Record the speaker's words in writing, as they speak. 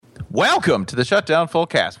Welcome to the Shutdown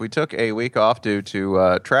Fullcast. We took a week off due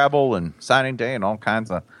to travel and signing day and all kinds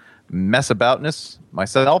of mess aboutness.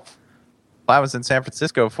 Myself, I was in San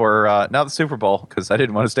Francisco for not the Super Bowl because I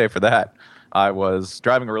didn't want to stay for that. I was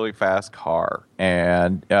driving a really fast car,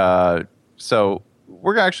 and so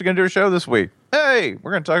we're actually going to do a show this week. Hey,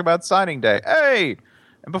 we're going to talk about signing day. Hey,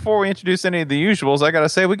 and before we introduce any of the usuals, I got to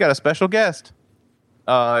say we got a special guest,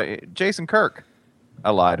 Jason Kirk. I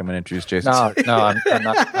lied. I'm going to introduce Jason. No, I'm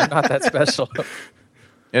not that special.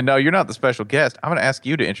 And no, you're not the special guest. I'm going to ask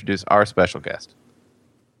you to introduce our special guest.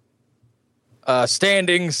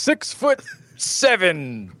 Standing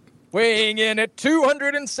 6'7", weighing in at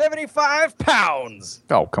 275 pounds.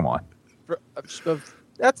 Oh, come on. That's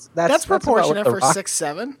proportionate for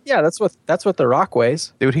 6'7". Yeah, that's what The Rock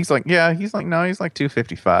weighs. Dude, he's like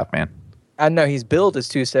 255, man. I know he's billed as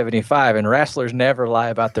 275, and wrestlers never lie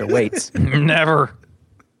about their weights. Never.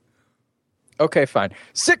 Okay, fine.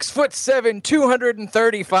 6'7",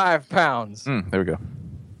 235 pounds. There we go.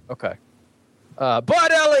 Okay.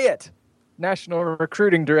 Bud Elliott, National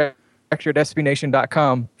Recruiting Director at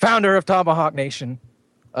SBNation.com, founder of Tomahawk Nation.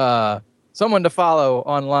 Someone to follow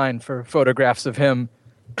online for photographs of him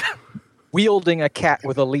wielding a cat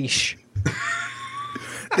with a leash.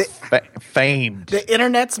 Famed. The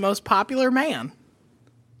internet's most popular man.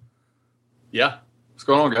 Yeah. What's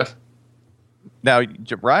going on, guys? Now,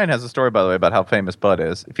 Ryan has a story, by the way, about how famous Bud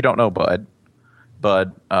is. If you don't know Bud,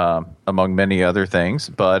 among many other things,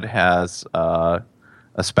 Bud has a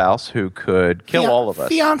spouse who could kill all of us.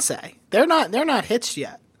 Fiance. They're not hitched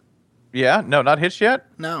yet. Yeah? No, not hitched yet?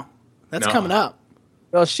 No. That's coming up.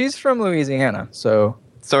 Well, she's from Louisiana, so...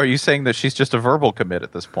 So are you saying that she's just a verbal commit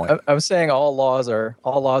at this point? I'm saying all laws are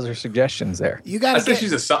suggestions there. I think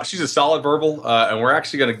she's a solid verbal, and we're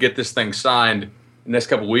actually going to get this thing signed in the next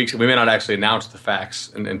couple of weeks. We may not actually announce the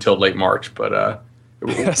facts until late March, but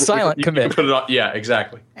silent commit. Put it on, yeah,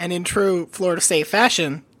 exactly. And in true Florida State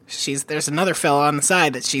fashion, there's another fella on the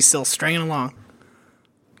side that she's still stringing along,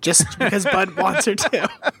 just because Bud wants her to.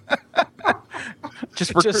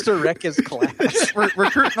 Just to wreck his class.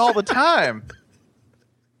 Recruiting all the time.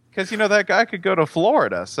 Because, that guy could go to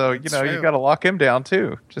Florida. So, you got to lock him down,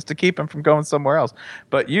 too, just to keep him from going somewhere else.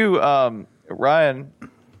 But you, Ryan,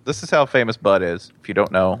 this is how famous Bud is, if you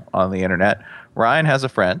don't know, on the internet. Ryan has a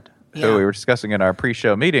friend who we were discussing in our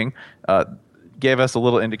pre-show meeting, gave us a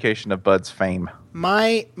little indication of Bud's fame.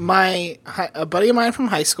 A buddy of mine from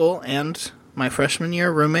high school and my freshman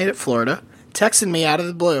year roommate at Florida texted me out of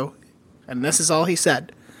the blue, and this is all he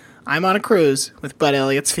said. I'm on a cruise with Bud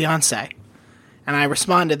Elliott's fiance. And I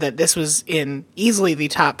responded that this was in easily the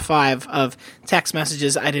top 5 of text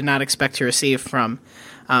messages I did not expect to receive from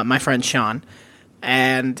my friend Sean.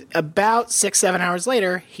 And about 6-7 hours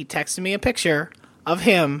later, he texted me a picture of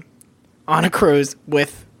him on a cruise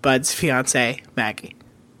with Bud's fiance Maggie,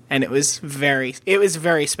 and it was very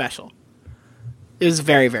special. It was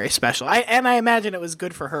very, very special. I imagine it was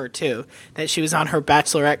good for her too, that she was on her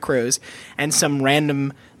bachelorette cruise, and some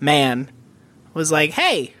random man was like,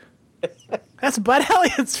 "Hey, that's Bud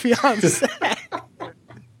Elliott's fiance."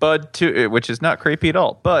 Bud, which is not creepy at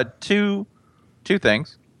all. Bud, two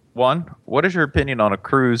things. One, what is your opinion on a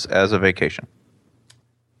cruise as a vacation?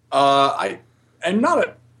 I'm not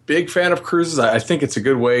a big fan of cruises. I think it's a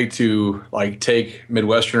good way to take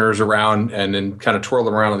Midwesterners around and then kind of twirl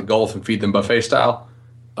them around in the Gulf and feed them buffet style.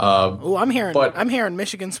 I'm hearing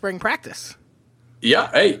Michigan spring practice.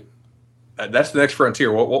 Yeah, hey. That's the next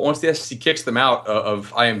frontier. Once the SEC kicks them out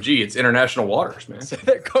of IMG, it's international waters, man. So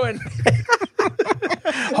they're going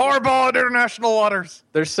Hardball at international waters.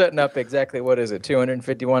 They're setting up exactly,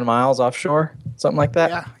 251 miles offshore? Something like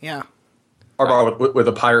that? Yeah. Hardball with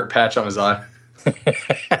a pirate patch on his eye.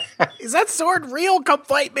 Is that sword real? Come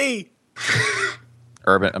fight me.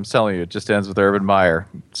 Urban, I'm telling you, it just ends with Urban Meyer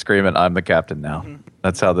screaming, "I'm the captain now." Mm-hmm.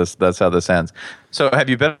 That's how this ends. So have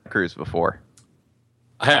you been on a cruise before?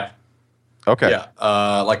 I have. Okay. Yeah.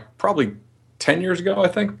 Probably 10 years ago, I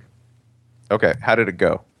think. Okay. How did it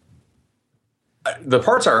go? The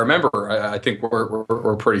parts I remember, I think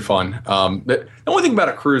were pretty fun. The only thing about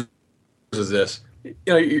a cruise is this: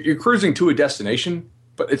 you're cruising to a destination,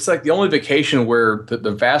 but it's like the only vacation where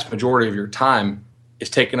the vast majority of your time is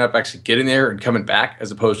taken up actually getting there and coming back, as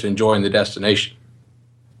opposed to enjoying the destination.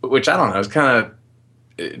 Which I don't know. It's kind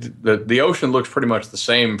of the ocean looks pretty much the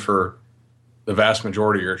same for the vast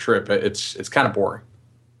majority of your trip. It's kind of boring.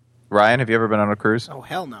 Ryan, have you ever been on a cruise? Oh,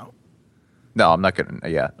 hell no. No, I'm not going to.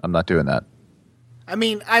 Yeah, I'm not doing that. I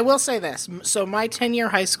mean, I will say this. So my 10-year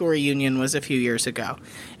high school reunion was a few years ago,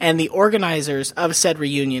 and the organizers of said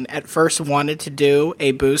reunion at first wanted to do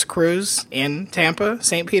a booze cruise in Tampa,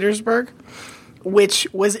 St. Petersburg, which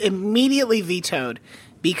was immediately vetoed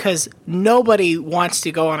because nobody wants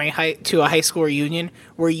to go on to a high school reunion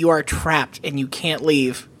where you are trapped and you can't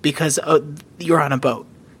leave because you're on a boat.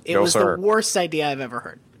 It was the worst idea I've ever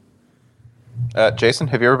heard. Jason,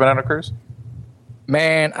 have you ever been on a cruise?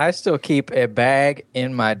 Man, I still keep a bag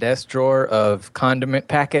in my desk drawer of condiment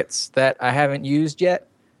packets that I haven't used yet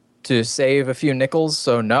to save a few nickels.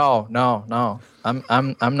 So no.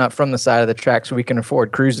 I'm not from the side of the tracks so we can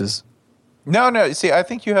afford cruises. No. See, I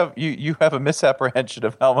think you have a misapprehension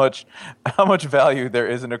of how much value there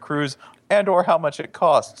is in a cruise and or how much it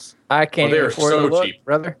costs. I can't even afford to look,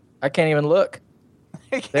 brother. I can't even look.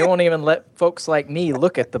 They won't even let folks like me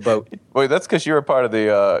look at the boat. Wait, that's because you're a part of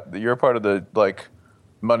the like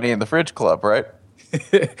money in the fridge club, right?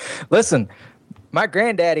 Listen, my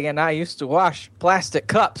granddaddy and I used to wash plastic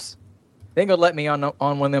cups. They ain't gonna let me on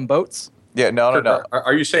one of them boats. Yeah, no.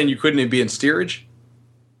 Are you saying you couldn't even be in steerage?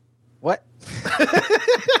 What?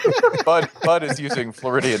 Bud is using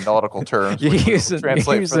Floridian nautical terms.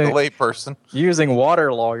 Translate for the layperson. Using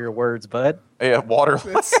water lawyer words, Bud. Yeah, water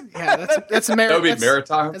law. That's That would be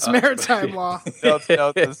maritime. That's maritime law.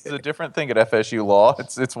 No, this is a different thing at FSU law.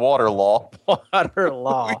 It's water law. Water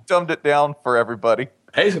law. We dumbed it down for everybody.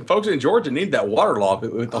 Hey, some folks in Georgia need that water law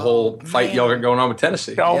with the whole fight y'all got going on with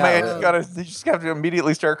Tennessee. Oh man, you just got to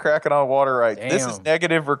immediately start cracking on water rights. Damn. This is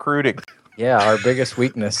negative recruiting. Yeah, our biggest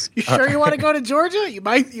weakness. You sure you want to go to Georgia? You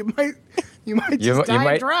might just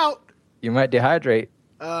die of drought. You might dehydrate.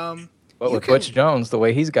 But with Butch Jones, the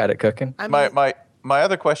way he's got it cooking. I mean, my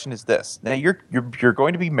other question is this. Now you're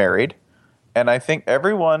going to be married, and I think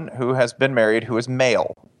everyone who has been married who is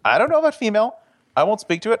male. I don't know about female. I won't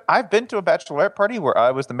speak to it. I've been to a bachelorette party where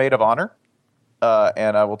I was the maid of honor,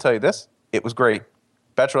 and I will tell you this: it was great.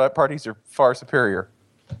 Bachelorette parties are far superior.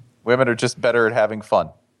 Women are just better at having fun.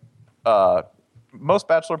 Most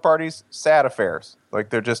bachelor parties, sad affairs. Like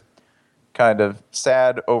they're just kind of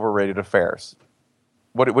sad, overrated affairs.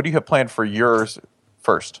 What do you have planned for yours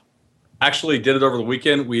first? Actually, did it over the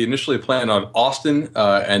weekend. We initially planned on Austin,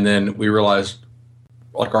 and then we realized,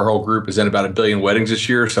 like our whole group is in about 1 billion weddings this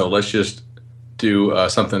year, so let's just do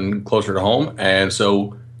something closer to home. And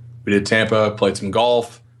so we did Tampa, played some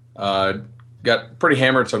golf, got pretty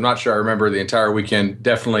hammered, so I'm not sure I remember the entire weekend.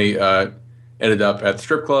 Definitely ended up at the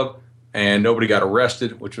strip club, and nobody got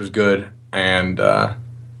arrested, which was good. And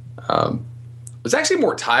was actually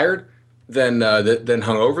more tired than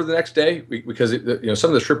hungover the next day because some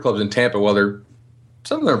of the strip clubs in Tampa,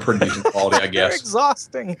 some of them are pretty decent quality, I guess. They're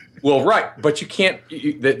exhausting. Well, right, but you can't.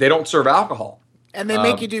 They don't serve alcohol, and they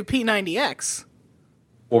make you do P90X.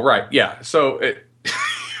 Well, right, yeah. So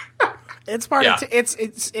it's part of it's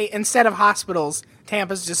instead of hospitals,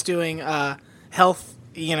 Tampa's just doing health,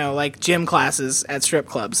 like gym classes at strip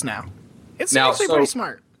clubs now. It's actually pretty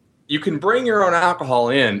smart. You can bring your own alcohol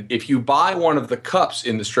in if you buy one of the cups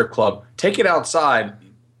in the strip club. Take it outside,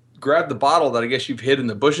 grab the bottle that I guess you've hid in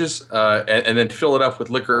the bushes, and then fill it up with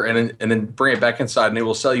liquor, and then bring it back inside, and they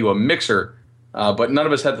will sell you a mixer. But none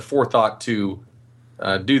of us had the forethought to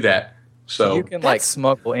do that. So you can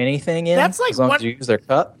smuggle anything in as long as you use their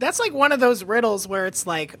cup. That's like one of those riddles where it's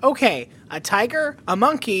like, okay, a tiger, a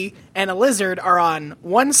monkey, and a lizard are on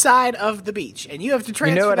one side of the beach, and you have to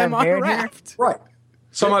transfer them on a raft. Right.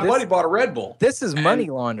 So my buddy bought a Red Bull. This is money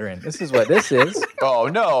laundering. This is what this is. Oh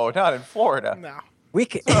no, not in Florida. No. We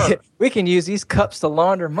can use these cups to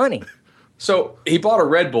launder money. So he bought a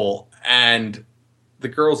Red Bull, and the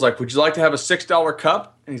girl's like, "Would you like to have a $6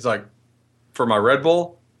 cup?" And he's like, "For my Red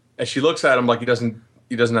Bull?" And she looks at him like he doesn't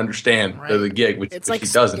understand the gig, which he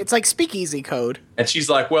doesn't. It's like speakeasy code. And she's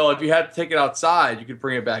like, "Well, if you had to take it outside, you could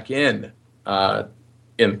bring it back in the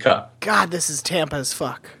cup." God, this is Tampa as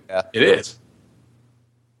fuck. Yeah, it is.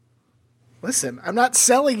 Listen, I'm not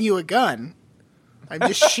selling you a gun. I'm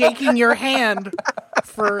just shaking your hand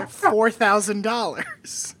for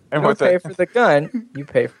 $4,000. You don't pay for the gun. You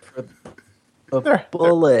pay for the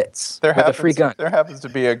bullets. There with a free gun. There happens to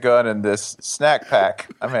be a gun in this snack pack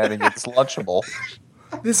I'm handing you. It's Lunchable.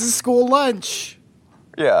 This is school lunch.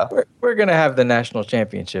 Yeah. We're going to have the national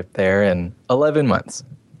championship there in 11 months.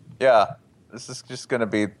 Yeah. This is just going to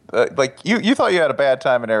be you thought you had a bad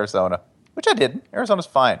time in Arizona, which I didn't. Arizona's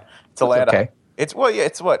fine. It's a land. Okay. It's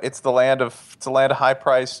the land of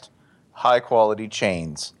high-priced, high-quality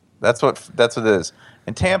chains. That's what it is.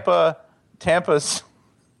 And Tampa's.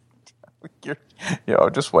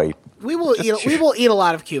 Just wait. We will eat a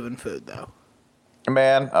lot of Cuban food though.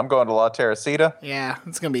 Man, I'm going to La Teresita. Yeah,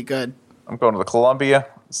 it's gonna be good. I'm going to the Columbia.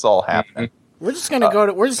 It's all happening. We're just gonna go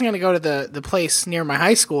to the place near my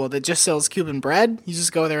high school that just sells Cuban bread. You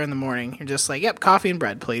just go there in the morning. You're just like, yep, coffee and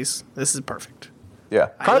bread, please. This is perfect. Yeah.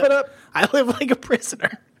 Carve it up. I live like a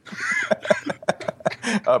prisoner.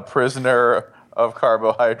 A prisoner of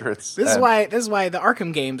carbohydrates. This is why the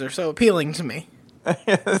Arkham games are so appealing to me.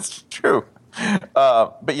 It's true.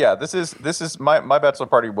 But yeah, this is my bachelor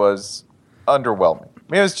party was underwhelming.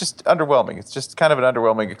 I mean, it was just underwhelming. It's just kind of an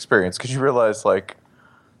underwhelming experience because you realize, like,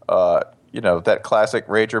 that classic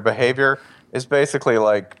rager behavior is basically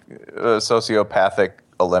like sociopathic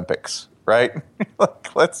Olympics, right?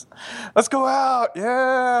 Like, let's go out,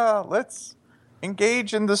 yeah, let's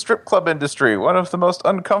engage in the strip club industry, one of the most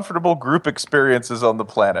uncomfortable group experiences on the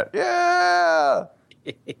planet. Yeah.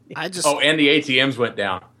 And the ATMs went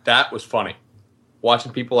down. That was funny.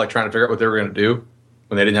 Watching people like trying to figure out what they were going to do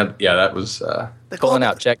when they didn't have. Yeah, that was pulling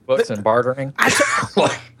out checkbooks and bartering.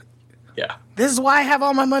 Yeah. This is why I have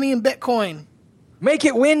all my money in Bitcoin. Make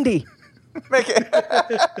it windy. Make it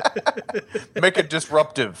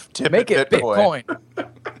disruptive. Make it Bitcoin.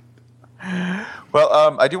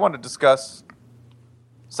 Well, I do want to discuss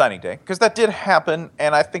signing day because that did happen,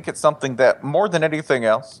 and I think it's something that more than anything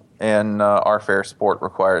else in our fair sport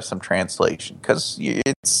requires some translation because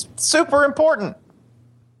it's super important.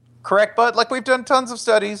 Correct, Bud? Like, we've done tons of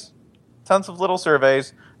studies, tons of little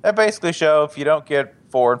surveys that basically show if you don't get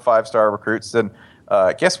 4 and 5 star recruits, then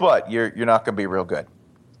guess what? You're not going to be real good.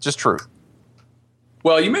 Just true.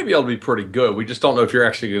 Well, you may be able to be pretty good. We just don't know if you're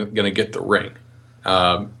actually going to get the ring.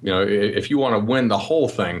 If you want to win the whole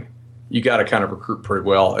thing, you got to kind of recruit pretty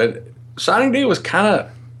well. Signing day was kind of, I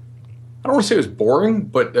don't want to say it was boring,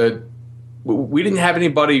 but we didn't have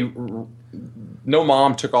anybody. No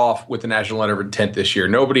mom took off with the national letter of intent this year.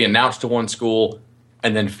 Nobody announced to one school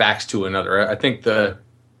and then faxed to another. I think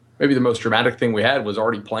maybe the most dramatic thing we had was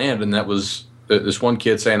already planned, and that was this one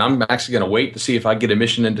kid saying, "I'm actually going to wait to see if I get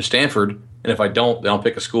admission into Stanford, and if I don't, then I'll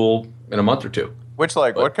pick a school in a month or two." Which,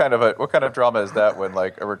 like, what kind of drama is that when,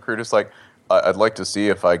 like, a recruiter's like, "I'd like to see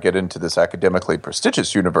if I get into this academically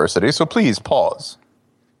prestigious university, so please pause."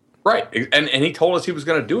 Right, and he told us he was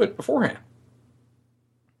going to do it beforehand.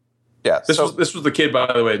 Yeah, this was the kid,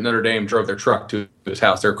 by the way, at Notre Dame drove their truck to his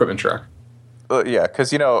house, their equipment truck. Yeah,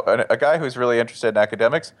 because a guy who's really interested in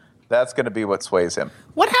academics, that's going to be what sways him.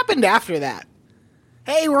 What happened after that?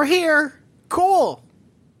 Hey, we're here. Cool.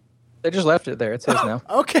 They just left it there. It's his now.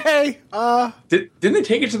 Okay. Didn't they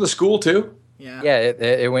take it to the school too? Yeah. Yeah,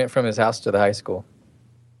 it went from his house to the high school,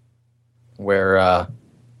 where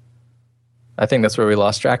I think that's where we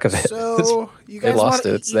lost track of it. So you guys lost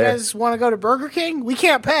it. It's you there. guys want to go to Burger King? We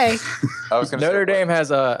can't pay. Notre Dame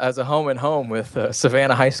has a home and home with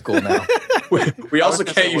Savannah High School now. we also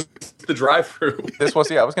can't use the drive-through. I was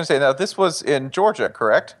going to say, now this was in Georgia,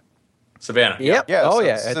 correct? Savannah. Yep. Yeah, Oh so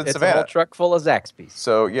yeah. it's in It's a Savannah. whole truck full of Zaxby's.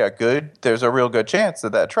 So yeah, good. There's a real good chance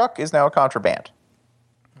that truck is now a contraband,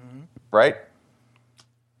 right?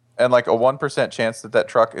 And like a 1% chance that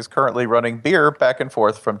truck is currently running beer back and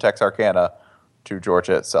forth from Texarkana to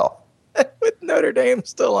Georgia itself. With Notre Dame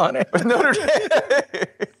still on it. With Notre Dame.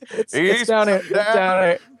 It's down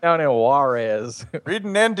in Juarez.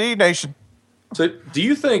 Reading ND Nation. So do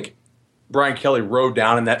you think Brian Kelly rode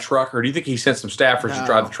down in that truck, or do you think he sent some staffers to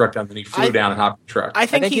drive the truck down, then he flew down and hopped in the truck? I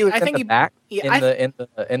think he was in the back, in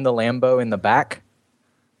the Lambo in the back.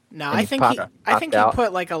 No, And I he think popped he out.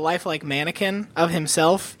 put like a lifelike mannequin of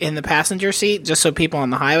himself in the passenger seat just so people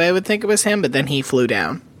on the highway would think it was him, but then he flew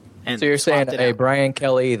down. And So you're saying swapped it a out. Brian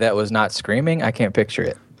Kelly that was not screaming? I can't picture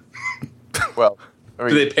it. Well,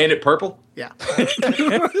 Do they paint it purple? Yeah.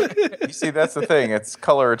 you see, that's the thing. It's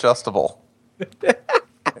color adjustable.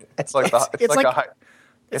 It's like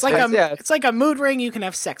It's like a mood ring you can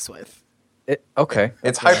have sex with. Okay.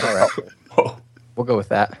 it's hyper. We'll go with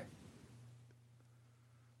that.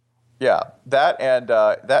 Yeah, that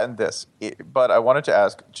and this. But I wanted to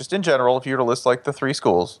ask, just in general, if you were to list like the 3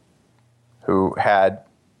 schools who had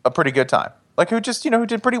a pretty good time, like who just who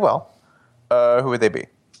did pretty well, who would they be?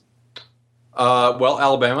 Well,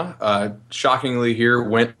 Alabama, shockingly here,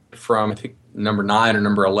 went from, I think, number 9 or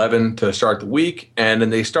number 11 to start the week. And then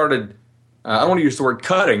they started, I don't want to use the word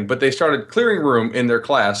cutting, but they started clearing room in their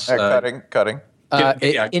class. Cutting.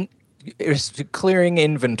 It's clearing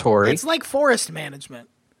inventory, It's like forest management.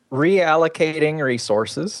 reallocating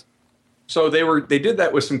resources. So they did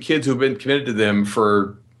that with some kids who've been committed to them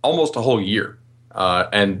for almost a whole year,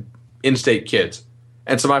 and in-state kids.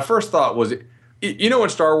 And so my first thought was, in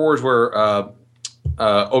Star Wars where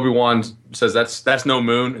Obi-Wan says that's no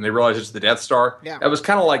moon, and they realize it's the Death Star. Yeah. That was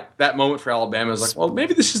kind of like that moment for Alabama. It was like, well,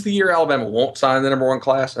 maybe this is the year Alabama won't sign the number 1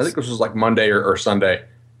 class. I think this was like Monday or Sunday.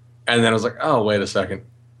 And then I was like, oh, wait a second.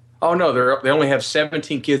 Oh, no, they only have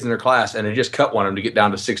 17 kids in their class, and they just cut one of them to get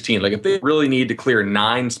down to 16. Like, if they really need to clear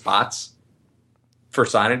 9 spots for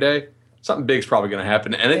signing day, something big's probably going to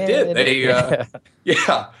happen, and it did.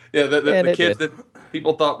 The kids that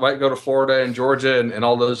people thought might go to Florida and Georgia and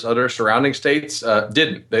all those other surrounding states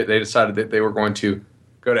didn't. They decided that they were going to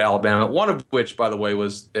go to Alabama. One of which, by the way,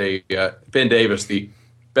 was Ben Davis, the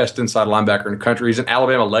best inside linebacker in the country. He's an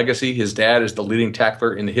Alabama legacy. His dad is the leading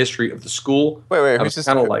tackler in the history of the school. Wait, who's his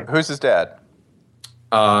dad?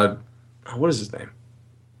 What is his name?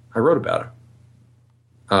 I wrote about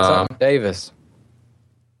him. Davis.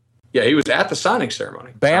 Yeah, he was at the signing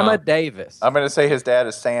ceremony. Bama Davis. I'm going to say his dad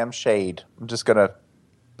is Sam Shade. I'm just going to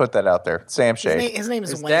put that out there. Sam Shade. His name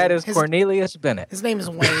is his Wayne. Dad is Cornelius Bennett. His name is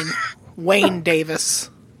Wayne. Wayne Davis.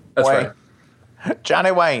 That's Wayne. right.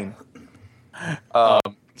 Johnny Wayne.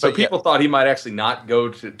 So people thought he might actually not go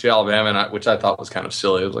to Alabama, which I thought was kind of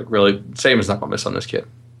silly. It was like, really, Saban's not going to miss on this kid.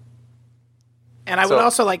 And I would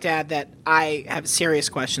also like to add that I have serious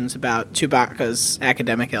questions about Chewbacca's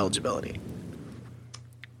academic eligibility.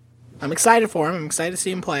 I'm excited for him. I'm excited to see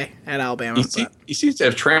him play at Alabama. He seems to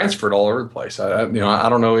have transferred all over the place. I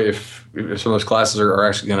don't know if some of those classes are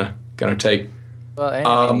actually going to take. Well,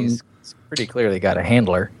 and he's pretty clearly got a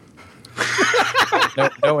handler.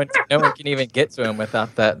 no one can even get to him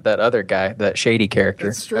without that other guy, that shady character.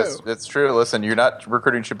 It's true. It's true. Listen, you're not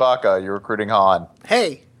recruiting Chewbacca. You're recruiting Han.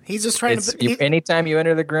 Hey, he's just trying to. Anytime you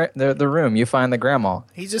enter the room, you find the grandma.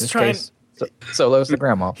 He's just trying. Solo's the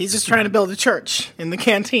grandma. He's just trying to build a church in the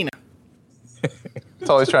cantina. That's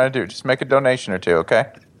all he's trying to do. Just make a donation or two, okay?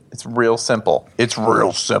 It's real simple.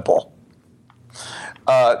 The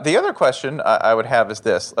other question I would have is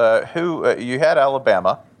this: who you had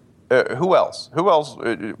Alabama? Who else? Who else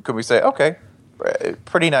could we say? Okay,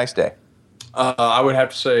 pretty nice day. I would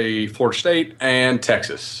have to say Florida State and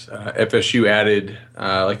Texas. FSU added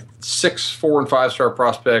like 6 4- and 5-star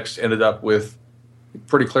prospects. Ended up with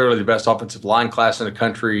pretty clearly the best offensive line class in the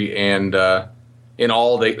country, and in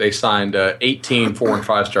all, they signed 18 4- and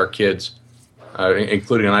 5-star kids,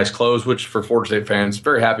 including a nice close, which for Florida State fans,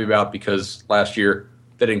 very happy about because last year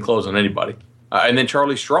they didn't close on anybody. And then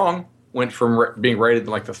Charlie Strong went from being rated in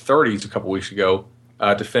like the 30s a couple weeks ago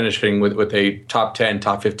to finishing with a top 10,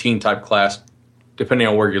 top 15 type class, depending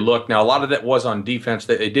on where you look. Now, a lot of that was on defense.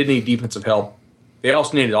 They did need defensive help. They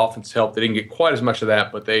also needed offensive help. They didn't get quite as much of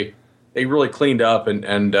that, but they really cleaned up.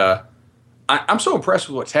 And I'm so impressed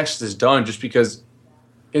with what Texas has done just because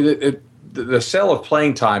the sale of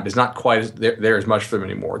playing time is not quite there as much for them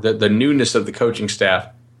anymore. The newness of the coaching staff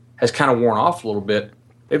has kind of worn off a little bit.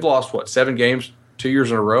 They've lost, 7 games, 2 years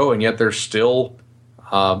in a row, and yet they're still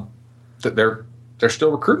they're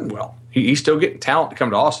still recruiting well. He's still getting talent to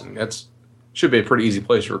come to Austin. That's should be a pretty easy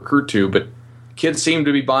place to recruit to, but kids seem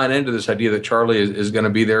to be buying into this idea that Charlie is going to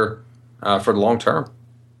be there for the long term.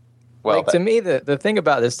 Well, to me, the thing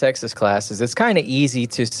about this Texas class is it's kind of easy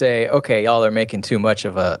to say, okay, y'all are making too much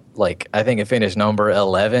of I think it finished number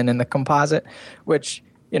 11 in the composite, which,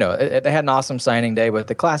 they had an awesome signing day, but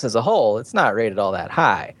the class as a whole, it's not rated all that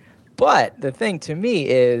high. But the thing to me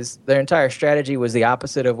is their entire strategy was the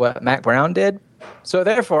opposite of what Mac Brown did. So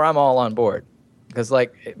therefore, I'm all on board. Because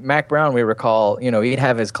Mac Brown, we recall, he'd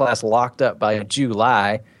have his class locked up by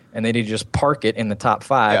July, and then he'd just park it in the top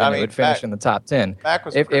 5, and it would finish in the top 10.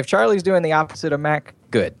 If Charlie's doing the opposite of Mac,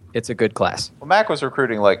 good. It's a good class. Well, Mac was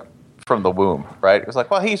recruiting from the womb, right? It was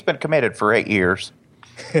well, he's been committed for 8 years.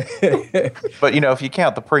 But if you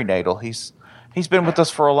count the prenatal, he's been with us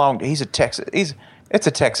for a long. He's a Texas. It's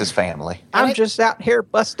a Texas family. I'm just out here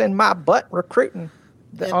busting my butt recruiting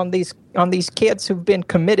on these kids who've been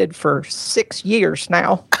committed for 6 years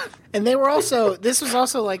now. And they were also. This was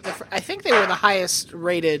also I think they were the highest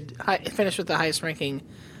rated. Finished with the highest ranking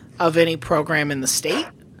of any program in the state.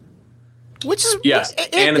 Which is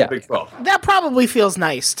and in the Big 12. That probably feels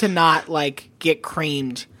nice to not get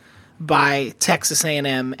creamed by Texas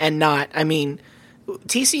A&M and not. I mean,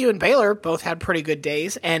 TCU and Baylor both had pretty good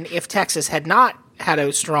days, and if Texas had not had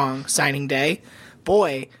a strong signing day,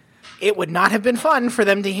 boy, it would not have been fun for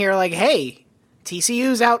them to hear hey,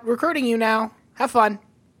 TCU's out recruiting you now. Have fun.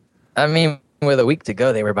 I mean, with a week to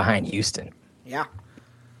go, they were behind Houston. Yeah.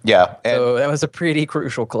 Yeah. So that was a pretty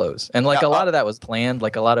crucial close. And a lot of that was planned.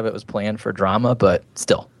 A lot of it was planned for drama, but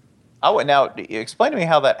still. Now, explain to me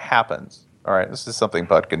how that happens. All right, this is something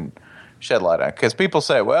Bud can shed light on. Because people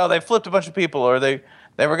say, well, they flipped a bunch of people, or they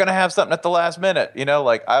were going to have something at the last minute.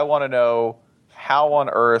 I want to know how on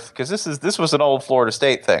earth, because this was an old Florida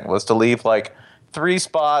State thing, was to leave 3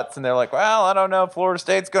 spots, and they're well, I don't know, Florida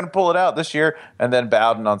State's going to pull it out this year. And then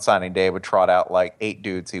Bowden on signing day would trot out 8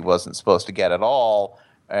 dudes he wasn't supposed to get at all.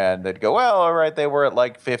 And they'd go, well, all right, they were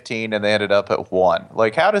at 15, and they ended up at 1.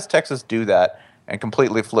 How does Texas do that and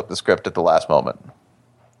completely flip the script at the last moment?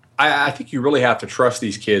 I think you really have to trust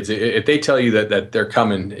these kids. If they tell you that they're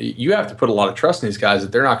coming, you have to put a lot of trust in these guys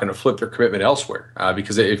that they're not going to flip their commitment elsewhere.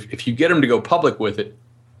 Because if you get them to go public with it,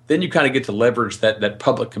 then you kind of get to leverage that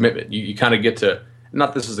public commitment. You kind of get to,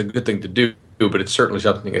 not this is a good thing to do, but it's certainly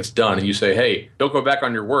something that's done. And you say, hey, don't go back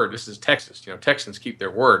on your word. This is Texas. Texans keep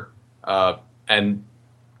their word. And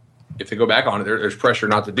if they go back on it, there's pressure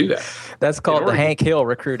not to do that. That's called the Hank Hill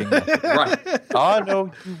recruiting. Right. I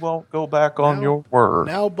know you won't go back on your word.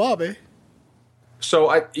 Now, Bobby.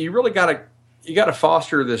 So you really got to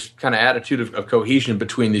foster this kind of attitude of cohesion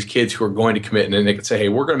between these kids who are going to commit, and then they can say, hey,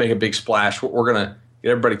 we're going to make a big splash. We're going to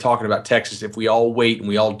get everybody talking about Texas if we all wait and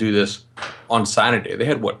we all do this on signing day. They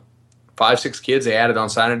had, 5-6 kids they added on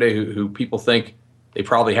signing day who people think they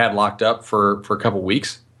probably had locked up for a couple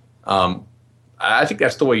weeks. I think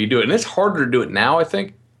that's the way you do it. And it's harder to do it now, I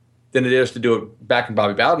think, than it is to do it back in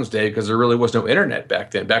Bobby Bowden's day because there really was no internet back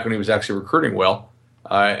then, back when he was actually recruiting well.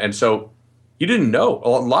 And so you didn't know. A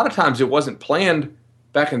lot of times it wasn't planned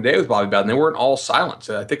back in the day with Bobby Bowden. They weren't all silent.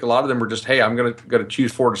 So I think a lot of them were just, hey, I'm going to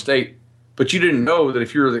choose Florida State. But you didn't know that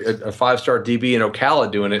if you're a 5-star DB in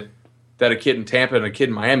Ocala doing it, that a kid in Tampa and a kid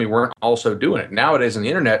in Miami weren't also doing it. Nowadays on the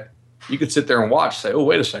internet, you could sit there and watch, say, oh,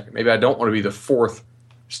 wait a second, maybe I don't want to be the 4th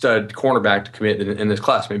stud cornerback to commit in this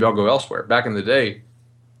class. Maybe I'll go elsewhere. Back in the day,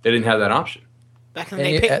 they didn't have that option. Back in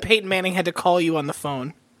the day, Peyton Manning had to call you on the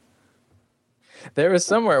phone. There was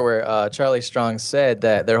somewhere where Charlie Strong said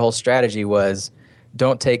that their whole strategy was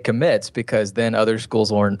don't take commits because then other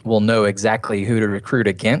schools will know exactly who to recruit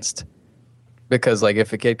against. Because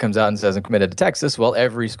if a kid comes out and says I'm committed to Texas, well,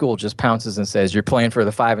 every school just pounces and says you're playing for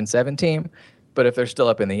the 5-7 team. But if they're still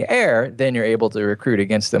up in the air, then you're able to recruit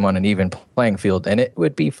against them on an even playing field. And it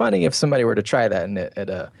would be funny if somebody were to try that and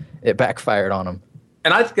it backfired on them.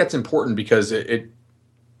 And I think that's important because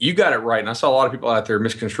you got it right. And I saw a lot of people out there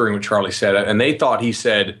misconstruing what Charlie said. And they thought he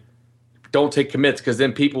said, don't take commits because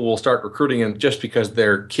then people will start recruiting them just because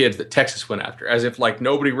they're kids that Texas went after. As if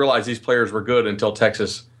nobody realized these players were good until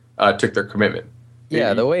Texas took their commitment.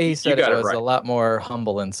 Yeah, the way he said it was right. a lot more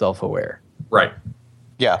humble and self-aware. Right.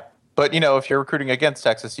 Yeah. But, if you're recruiting against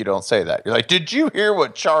Texas, you don't say that. You're like, did you hear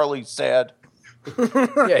what Charlie said?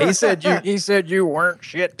 Yeah, he said you weren't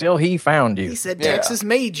shit till he found you. He said Texas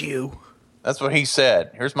made you. That's what he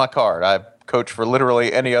said. Here's my card. I coach for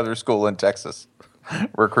literally any other school in Texas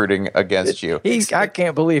recruiting against you. I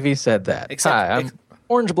can't believe he said that. Hi, I'm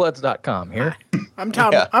orangebloods.com here. I'm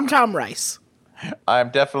Tom Rice. I'm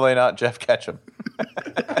definitely not Jeff Ketchum.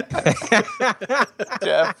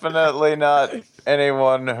 Definitely not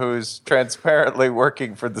anyone who's transparently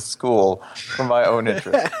working for the school for my own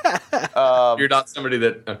interest. You're not somebody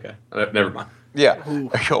that. Okay, never mind. Yeah,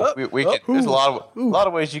 we can, there's a lot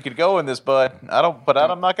of ways you could go in this, bud.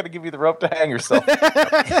 I'm not going to give you the rope to hang yourself.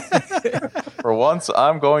 For once,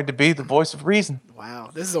 I'm going to be the voice of reason. Wow,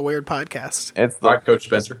 this is a weird podcast. All right, Coach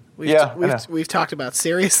Spencer. We've talked about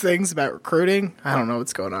serious things about recruiting. I don't know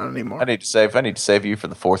what's going on anymore. I need to save you for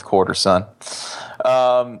the fourth quarter, son.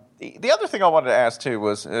 The other thing I wanted to ask too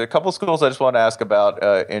was a couple of schools I just wanted to ask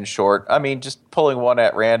about in short. I mean, just pulling one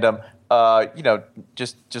at random.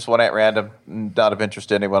 Just one at random, not of interest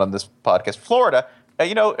to anyone on this podcast. Florida,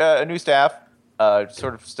 a new staff,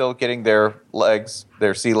 sort of still getting their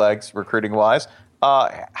sea legs recruiting wise.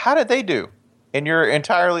 How did they do, in your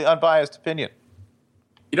entirely unbiased opinion?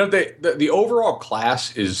 The overall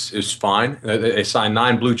class is fine. They signed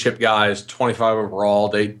 9 blue chip guys, 25 overall.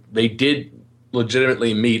 They did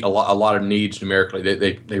legitimately meet a lot of needs numerically.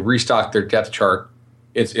 They restocked their depth chart.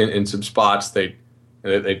 It's in some spots. They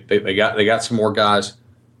got some more guys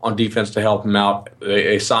on defense to help them out.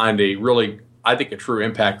 They signed a true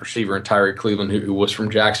impact receiver in Tyree Cleveland, who was from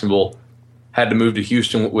Jacksonville, had to move to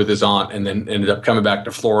Houston with his aunt, and then ended up coming back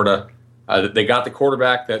to Florida. They got the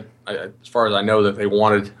quarterback that, as far as I know, that they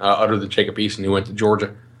wanted, other than Jacob Eason, who went to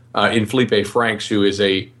Georgia, in Felipe Franks, who is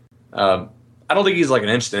I don't think he's like an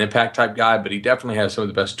instant impact type guy, but he definitely has some of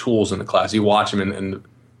the best tools in the class. You watch him and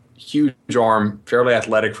huge arm, fairly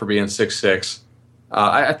athletic for being 6'6".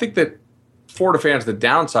 I think that Florida fans, the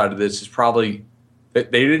downside of this is probably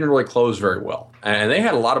that they didn't really close very well. And they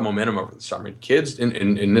had a lot of momentum over the summer. Kids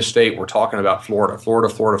in this state were talking about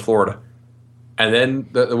Florida. And then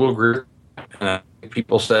the Will Greer,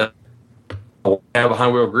 people said, oh, we have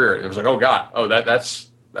behind Will Greer. It was like, oh, God,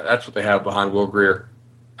 that's what they have behind Will Greer.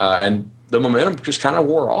 And the momentum just kind of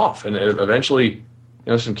wore off. And eventually,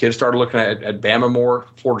 some kids started looking at Bama more,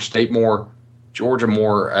 Florida State more, Georgia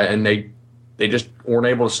more, and they just weren't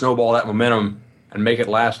able to snowball that momentum and make it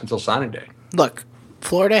last until signing day. Look,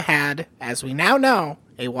 Florida had, as we now know,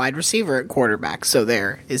 a wide receiver at quarterback, so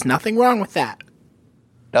there is nothing wrong with that.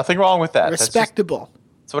 Nothing wrong with that. Respectable.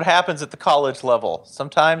 It's what happens at the college level.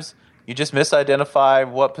 Sometimes you just misidentify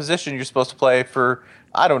what position you're supposed to play for,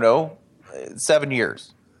 I don't know, 7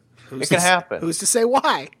 years. It can happen. Who's to say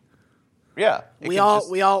why? Yeah. We all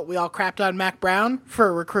crapped on Mac Brown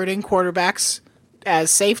for recruiting quarterbacks as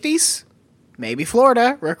safeties. Maybe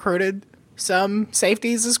Florida recruited some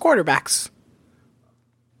safeties as quarterbacks.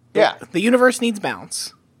 Yeah. The universe needs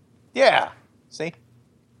balance. Yeah. See?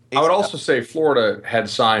 I would also say Florida had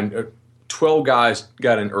signed 12 guys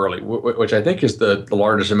got in early, which I think is the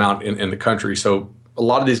largest amount in the country. So a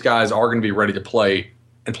lot of these guys are going to be ready to play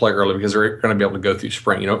and play early because they're going to be able to go through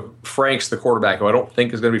spring. You know, Frank's the quarterback who I don't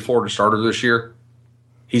think is going to be Florida starter this year.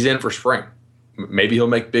 He's in for spring. Maybe he'll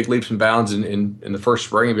make big leaps and bounds in the first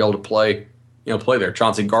spring and be able to play there.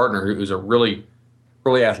 Chauncey Gardner, who's a really,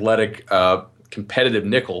 really athletic, competitive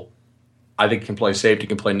nickel, I think can play safety,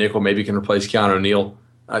 can play nickel, maybe can replace Keanu O'Neal,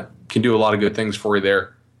 can do a lot of good things for you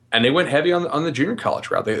there. And they went heavy on the junior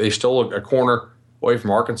college route. They stole a corner away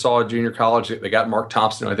from Arkansas at junior college. They got Mark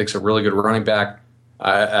Thompson, who I think is a really good running back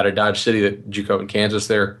out of Dodge City, that JUCO in Kansas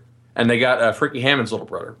there. And they got Freaky Hammond's little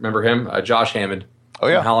brother. Remember him? Josh Hammond from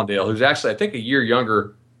Hallandale, who's actually, I think, a year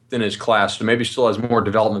younger than his class, so maybe still has more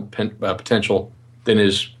development potential than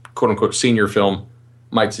his quote-unquote senior film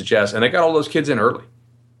might suggest. And they got all those kids in early.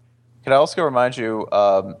 Can I also remind you,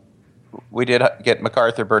 we did get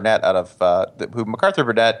MacArthur Burnett out of who MacArthur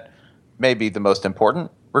Burnett may be the most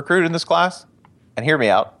important recruit in this class. And hear me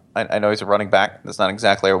out. I know he's a running back. That's not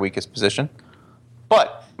exactly our weakest position.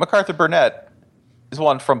 But MacArthur Burnett is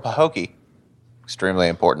one from Pahokee. Extremely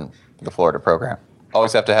important for the Florida program.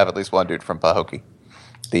 Always have to have at least one dude from Pahokee,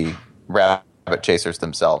 the rabbit chasers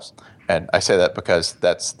themselves. And I say that because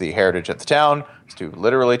that's the heritage of the town, is to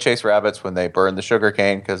literally chase rabbits when they burn the sugar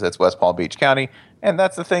cane, because it's West Palm Beach County, and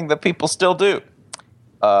that's the thing that people still do.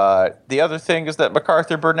 The other thing is that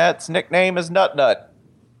MacArthur Burnett's nickname is Nut Nut.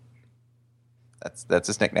 That's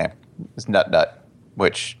his nickname. It's Nut Nut,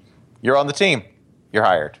 which you're on the team. You're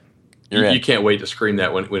hired. You can't wait to scream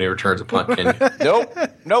that when he returns a punt, can you?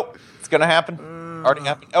 Nope. It's going to happen. Already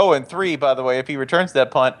happened. Oh, and 3, by the way, if he returns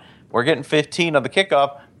that punt, we're getting 15 on the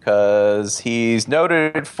kickoff because he's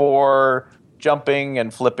noted for jumping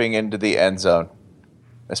and flipping into the end zone,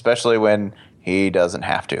 especially when he doesn't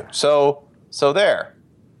have to. So there.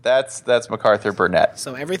 That's MacArthur Burnett.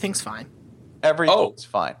 So everything's fine. Everything's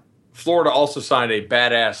fine. Florida also signed a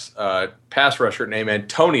badass pass rusher named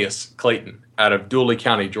Antonius Clayton out of Dooley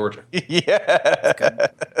County, Georgia. Yeah.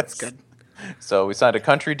 That's good. So we signed a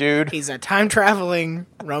country dude. He's a time-traveling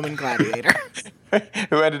Roman gladiator.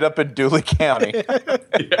 Who ended up in Dooley County.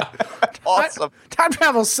 Yeah. Awesome. Time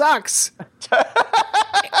travel sucks.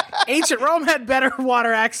 Ancient Rome had better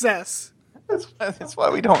water access. That's why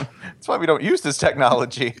we don't use this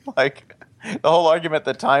technology. Like, the whole argument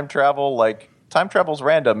that time travel's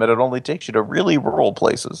random and it only takes you to really rural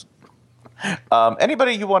places.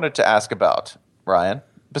 Anybody you wanted to ask about, Ryan,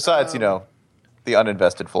 besides, the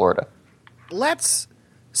uninvested Florida?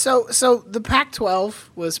 So the Pac-12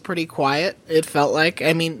 was pretty quiet, it felt like.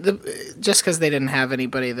 I mean, just because they didn't have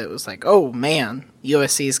anybody that was like, oh, man,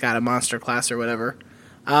 USC's got a monster class or whatever.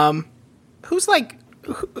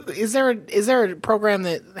 Is there a program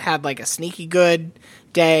that had like a sneaky good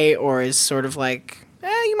day, or is sort of like,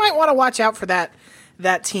 you might want to watch out for that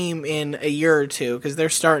team in a year or two, because they're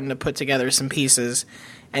starting to put together some pieces,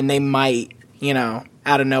 and they might,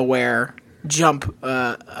 out of nowhere, jump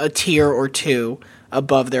a tier or two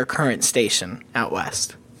above their current station out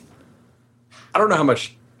west? I don't know how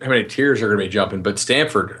many tiers are going to be jumping, but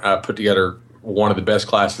Stanford put together one of the best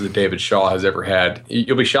classes that David Shaw has ever had.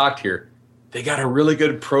 You'll be shocked here. They got a really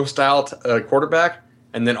good pro-style quarterback,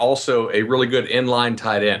 and then also a really good inline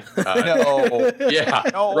tight end. No. Yeah,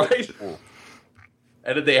 no. Right?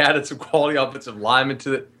 And then they added some quality offensive linemen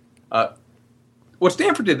to it. What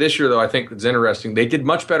Stanford did this year, though, I think is interesting. They did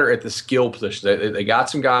much better at the skill position. They got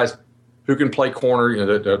some guys who can play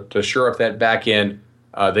corner, to shore up that back end.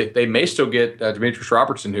 They may still get Demetrius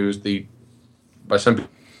Robertson, who's by some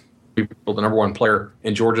people, the number one player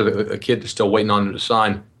in Georgia, the kid is still waiting on him to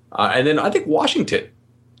sign. And then I think Washington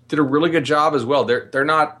did a really good job as well. They're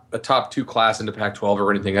not a top 2 class in the Pac-12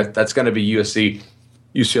 or anything. That's going to be USC,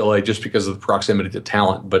 UCLA, just because of the proximity to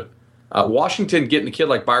talent. But Washington getting a kid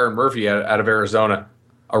like Byron Murphy out of Arizona,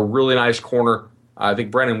 a really nice corner. I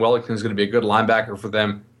think Brandon Wellington is going to be a good linebacker for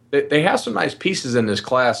them. They have some nice pieces in this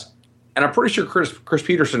class, and I'm pretty sure Chris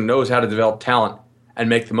Peterson knows how to develop talent and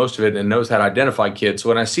make the most of it, and knows how to identify kids. So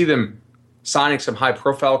when I see them signing some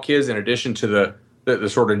high-profile kids in addition to the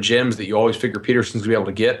sort of gems that you always figure Peterson's going to be able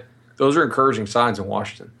to get, those are encouraging signs in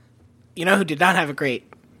Washington. You know who did not have a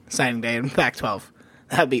great signing day in Pac-12?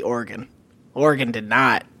 That would be Oregon. Oregon did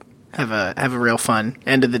not have a real fun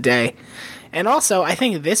end of the day. And also, I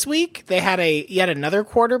think this week they had yet another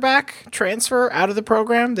quarterback transfer out of the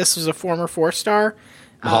program. This was a former 4-star.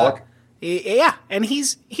 Mahalik? Yeah, and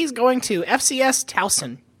he's going to FCS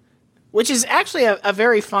Towson, which is actually a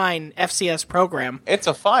very fine FCS program. It's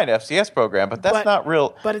a fine FCS program, but that's not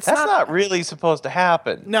real. But it's not really supposed to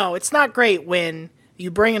happen. No, it's not great when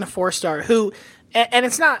you bring in a 4-star who, and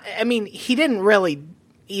it's not. I mean, he didn't really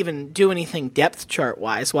even do anything depth chart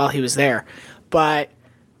wise while he was there, but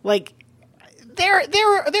like there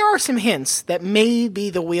are some hints that maybe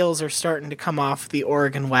the wheels are starting to come off the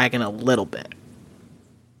Oregon wagon a little bit.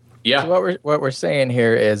 Yeah. So what we're saying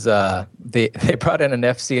here is they brought in an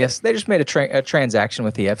FCS. They just made a transaction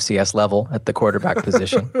with the FCS level at the quarterback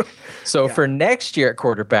position. So for next year at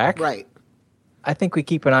quarterback, Right. I think we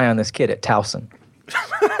keep an eye on this kid at Towson.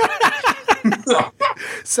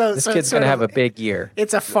 So This kid's going to have a big year.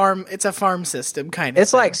 It's a farm system kind of.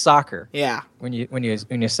 It's like soccer. Yeah. When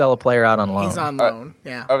you sell a player out on loan. He's on loan.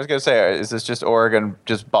 Yeah. I was going to say, is this just Oregon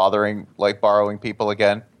just borrowing people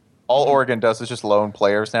again? All Oregon does is just loan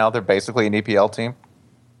players now. They're basically an EPL team.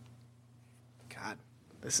 God,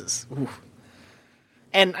 this is. Oof.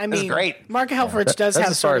 And I mean, This is great. Mark Helfrich does That's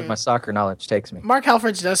have as far as my soccer knowledge takes me. Mark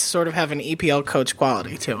Helfrich does sort of have an EPL coach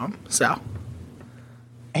quality to him. So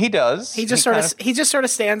He does. he just sort of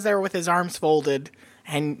stands there with his arms folded,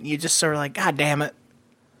 and you just sort of like, God damn it.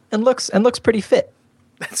 And looks pretty fit.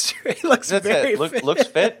 That's true. He looks That's very it. fit. Looks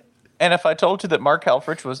fit. And if I told you that Mark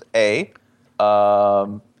Helfrich was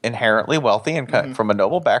inherently wealthy and from a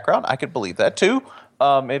noble background, I could believe that too.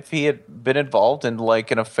 If he had been involved in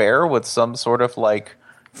like an affair with some sort of like,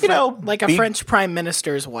 like a French prime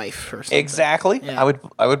minister's wife or something. Exactly. Yeah.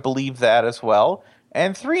 I would believe that as well.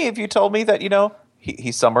 And 3, if you told me that,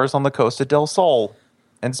 he summers on the Costa del Sol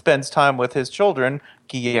and spends time with his children,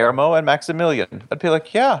 Guillermo and Maximilian, I'd be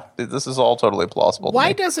like, yeah, this is all totally plausible.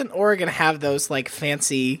 Why doesn't Oregon have those like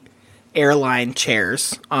fancy airline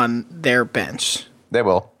chairs on their bench? They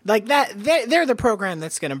will. Like that, they're the program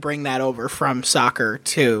that's going to bring that over from soccer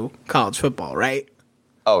to college football, right?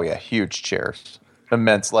 Oh yeah, huge chairs,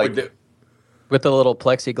 immense. Like, With the little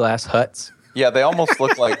plexiglass huts. yeah, they almost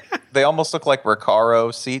look like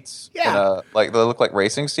Recaro seats. Yeah. They look like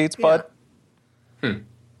racing seats, bud.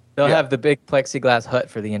 They'll Yeah. have the big plexiglass hut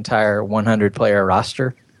for the entire 100-player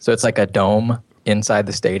roster. So it's like a dome inside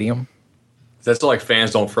the stadium. Is that so like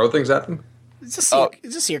fans don't throw things at them? It's just so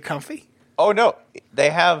you're comfy. Oh no, they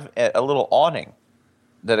have a little awning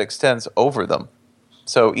that extends over them,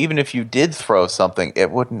 so even if you did throw something, it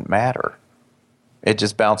wouldn't matter. It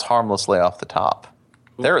just bounced harmlessly off the top.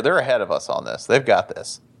 They're ahead of us on this. They've got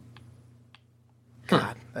this.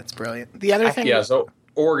 God, that's brilliant. The other thing, Yeah, so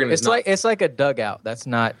Oregon is It's like a dugout that's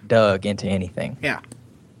not dug into anything. yeah,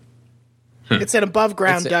 it's an above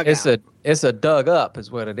ground dugout. It's a dug up is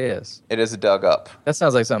what it is. It is a dug up. That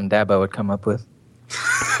sounds like something Dabo would come up with.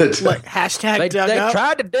 Like hashtag They dug up.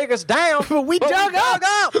 tried to dig us down, But we dug up.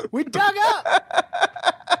 up. We dug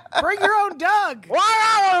up. Bring your own Doug.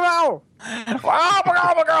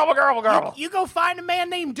 You go find a man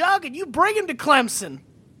named Doug and you bring him to Clemson.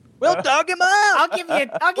 We'll dug him up. I'll give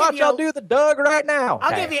Watch, you I'll do the Doug right now.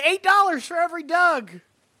 I'll give you $8 for every Doug.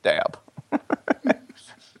 Dab.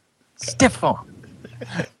 Stiff on.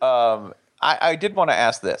 I did want to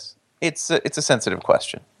ask this. It's a sensitive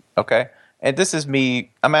question, okay? And this is me.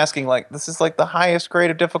 I'm asking this is like the highest grade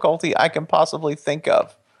of difficulty I can possibly think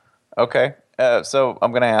of, okay? So I'm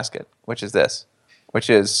going to ask it, which is this,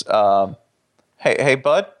 hey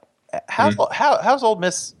bud, how's Old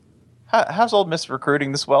Miss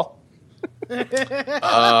recruiting this well?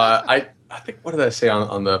 I think, what did I say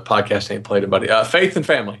on the podcast ain't played about it? Faith and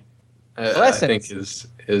family. I think is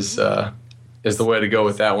the way to go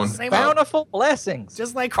with that one. Same Bountiful blessings.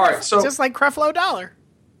 just like All right, so- just like Creflo Dollar.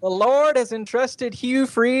 The Lord has entrusted Hugh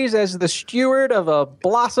Freeze as the steward of a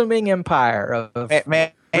blossoming empire of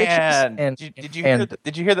Man, riches and did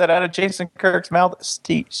you hear that out of Jason Kirk's mouth?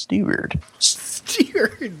 Steward.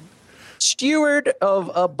 Steered. steward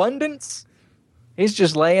of abundance. He's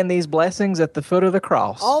just laying these blessings at the foot of the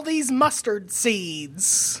cross. All these mustard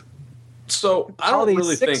seeds. So I All don't these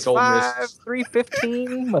really think Ole 6'5", Miss.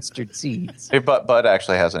 315 mustard seeds. Hey, Bud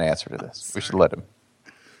actually has an answer to this. We should let him.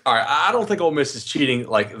 All right, I don't think Ole Miss is cheating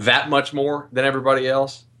like that much more than everybody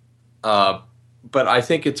else, but I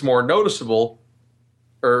think it's more noticeable,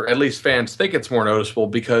 or at least fans think it's more noticeable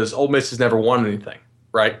because Ole Miss has never won anything,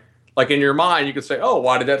 right? Like in your mind, you could say, "Oh,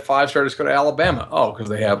 why did that 5-star just go to Alabama?" Oh, because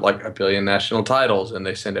they have like a billion national titles and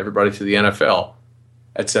they send everybody to the NFL,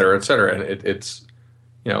 et cetera, et cetera. And it's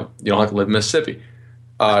you don't have to live in Mississippi.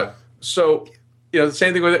 So the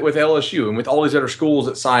same thing with LSU and with all these other schools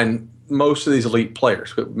that sign most of these elite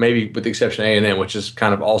players, maybe with the exception of A&M, which is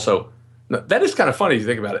kind of also that is kind of funny if you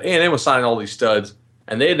think about it. A&M was signing all these studs,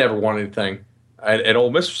 and they had never won anything. And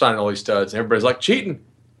Ole Miss was signing all these studs, and everybody's like cheating.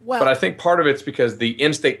 Well, but I think part of it's because the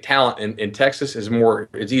in-state talent in Texas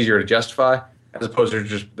it's easier to justify as opposed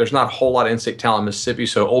to there's not a whole lot of in-state talent in Mississippi.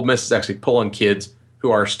 So Ole Miss is actually pulling kids who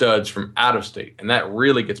are studs from out of state, and that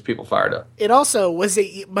really gets people fired up. It also was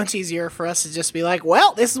much easier for us to just be like,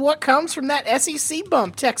 well, this is what comes from that SEC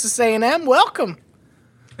bump, Texas A&M, welcome.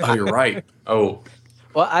 Oh, you're right. Oh.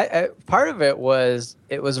 Well, I part of it was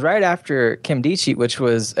right after Kim Dichie, which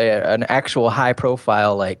was an actual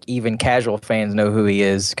high-profile, like even casual fans know who he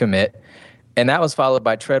is commit, and that was followed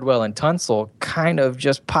by Treadwell and Tunsil kind of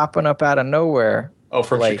just popping up out of nowhere. Oh,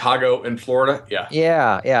 from Chicago and Florida? Yeah.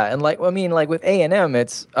 Yeah. And with A&M,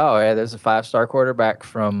 it's, there's a 5-star quarterback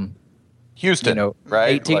from Houston,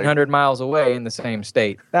 right? 1,800 miles away in the same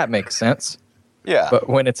state. That makes sense. Yeah. But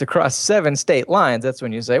when it's across 7 state lines, that's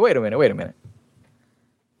when you say, wait a minute.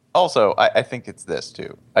 Also, I think it's this,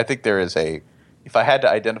 too. I think there is if I had to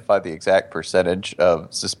identify the exact percentage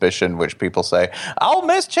of suspicion which people say, I'll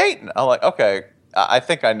miss Chayton. I'm like, okay, I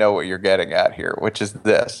think I know what you're getting at here, which is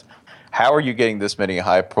this. How are you getting this many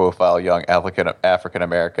high-profile young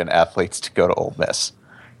African-American athletes to go to Ole Miss?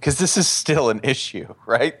 Because this is still an issue,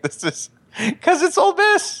 right? Because it's Ole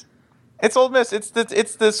Miss. It's Ole Miss. It's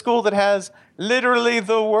the school that has literally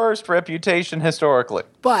the worst reputation historically.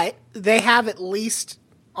 But they have at least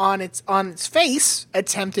on its face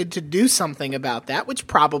attempted to do something about that, which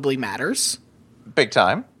probably matters. Big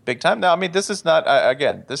time. Now, I mean, this is not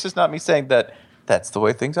me saying that that's the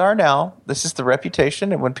way things are now. This is the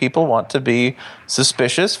reputation, and when people want to be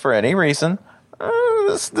suspicious for any reason,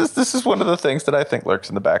 this is one of the things that I think lurks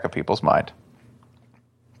in the back of people's mind.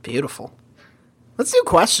 Beautiful. Let's do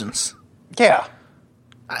questions. Yeah.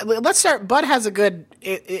 Let's start. Bud has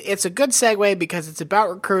it's a good segue because it's about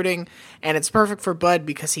recruiting, and it's perfect for Bud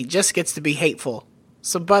because he just gets to be hateful.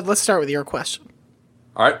 So, Bud, let's start with your question.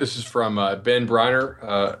 All right, this is from Ben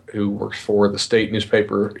Briner, who works for the state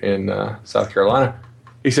newspaper in South Carolina.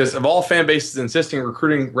 He says, of all fan bases insisting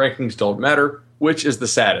recruiting rankings don't matter, which is the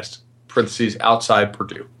saddest? Parentheses, outside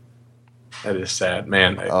Purdue. That is sad,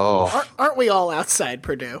 man. Aren't we all outside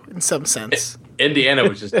Purdue in some sense? Indiana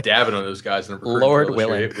was just dabbing on those guys in a recruiting Lord show.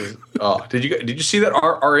 willing. Did you see that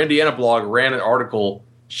our Indiana blog ran an article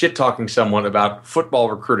shit-talking someone about football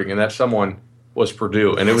recruiting, and that someone was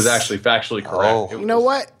Purdue, and it was actually factually correct. Oh. You know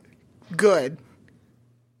what? Good.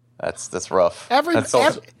 That's rough.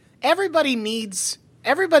 Everybody needs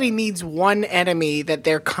one enemy that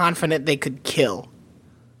they're confident they could kill.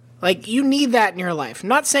 Like, you need that in your life. I'm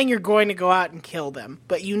not saying you're going to go out and kill them,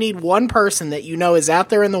 but you need one person that you know is out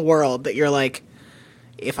there in the world that you're like,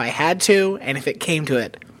 if I had to, and if it came to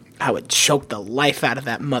it, I would choke the life out of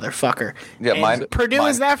that motherfucker. Yeah, Purdue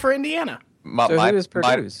is that for Indiana. Who is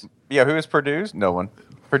Purdue's? Who is Purdue's? No one.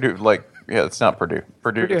 Purdue, it's not Purdue.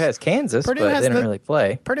 Purdue has Kansas, but they didn't really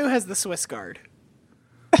play. Purdue has the Swiss Guard.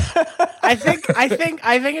 I think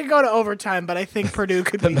it go to overtime, but I think Purdue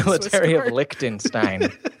could be the military the Swiss of Liechtenstein.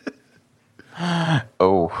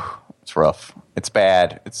 Oh, it's rough. It's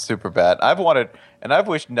bad. It's super bad. I've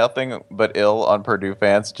wished nothing but ill on Purdue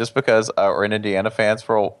fans just because or in Indiana fans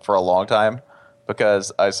for a long time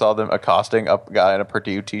because I saw them accosting a guy in a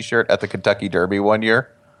Purdue t-shirt at the Kentucky Derby one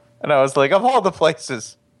year, and I was like, of all the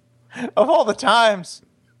places, of all the times,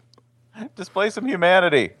 display some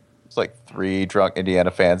humanity. It's like 3 drunk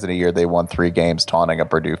Indiana fans in a year. They won 3 games taunting a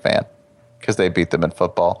Purdue fan because they beat them in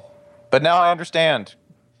football. But now I understand.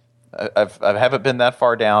 I haven't been that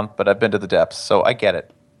far down, but I've been to the depths, so I get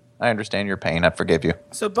it. I understand your pain. I forgive you.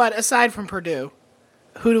 So, but aside from Purdue,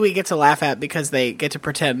 who do we get to laugh at because they get to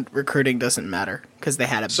pretend recruiting doesn't matter because they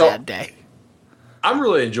had a bad day? I'm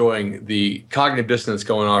really enjoying the cognitive dissonance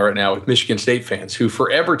going on right now with Michigan State fans who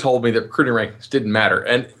forever told me that recruiting rankings didn't matter.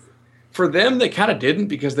 And for them, they kind of didn't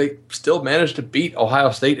because they still managed to beat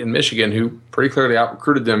Ohio State and Michigan, who pretty clearly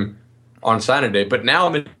out-recruited them on signing day. But now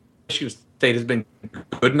Michigan State has been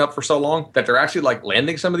good enough for so long that they're actually like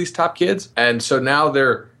landing some of these top kids. And so now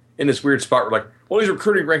they're in this weird spot where like, well, these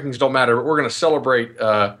recruiting rankings don't matter, but we're going to celebrate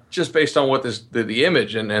just based on what the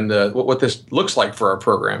image and what this looks like for our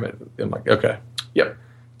program. And I'm like, okay, yep.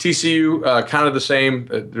 TCU, kind of the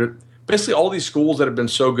same. Basically all these schools that have been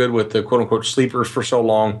so good with the quote-unquote sleepers for so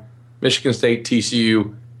long, Michigan State,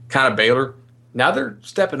 TCU, kind of Baylor, now they're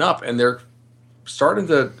stepping up and they're starting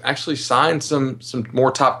to actually sign some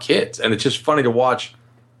more top kids. And it's just funny to watch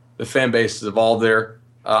the fan base evolve there.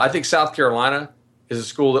 I think South Carolina is a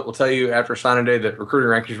school that will tell you after signing day that recruiting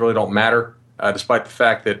rankings really don't matter, despite the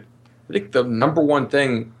fact that I think the number one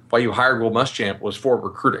thing why you hired Will Muschamp was for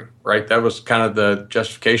recruiting, right? That was kind of the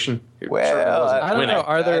justification. Well, I don't know.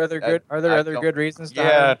 Are there other good reasons to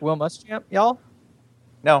hire Will Muschamp, y'all?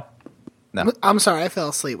 No. I'm sorry, I fell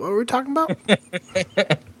asleep. What were we talking about?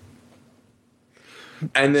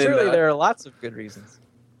 And then Surely there are lots of good reasons.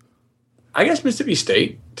 I guess Mississippi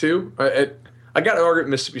State too. I got to argue with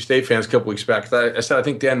Mississippi State fans a couple weeks back. I said I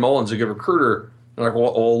think Dan Mullen's a good recruiter. They're like,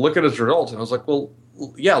 well, look at his results. And I was like, well,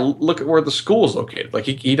 yeah, look at where the school is located. Like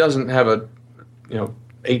he doesn't have a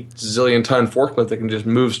 8 zillion ton forklift that can just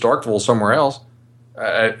move Starkville somewhere else.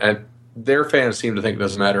 And their fans seem to think it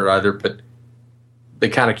doesn't matter either, but they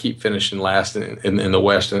kind of keep finishing last in the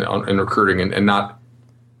West in recruiting and not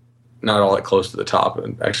all that close to the top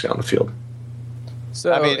and actually on the field.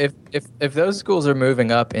 So I mean, if those schools are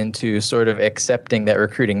moving up into sort of accepting that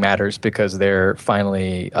recruiting matters because they're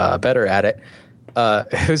finally better at it,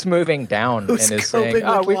 who's moving down and is saying,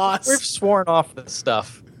 we've sworn off this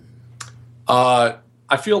stuff? I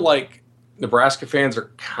feel like Nebraska fans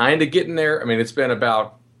are kind of getting there. I mean, it's been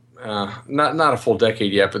about not a full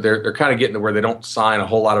decade yet, but they're kind of getting to where they don't sign a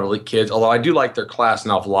whole lot of elite kids. Although I do like their class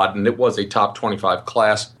an awful lot, and it was a top 25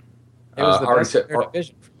 class. It was the best in their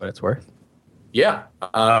division, for what it's worth. Yeah,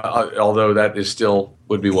 although that is still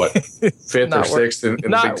would be what fifth or sixth in the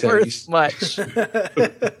Big Ten East. Much.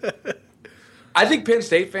 I think Penn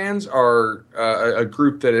State fans are a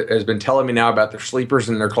group that has been telling me now about their sleepers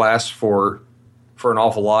in their class for an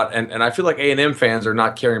awful lot, and I feel like A&M fans are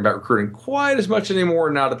not caring about recruiting quite as much anymore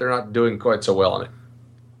now that they're not doing quite so well in it.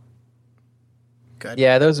 Good.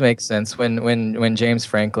 Yeah, those make sense. When James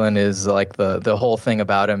Franklin is like the whole thing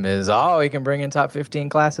about him is, he can bring in top 15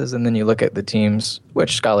 classes, and then you look at the teams,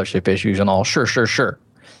 which scholarship issues and all, sure.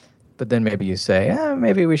 But then maybe you say,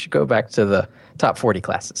 maybe we should go back to the top 40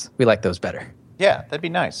 classes. We like those better. Yeah, that'd be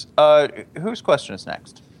nice. Whose question is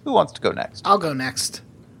next? Who wants to go next? I'll go next.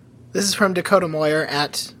 This is from Dakota Moyer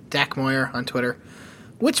at Dak Moyer on Twitter.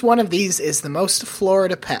 Which one of these is the most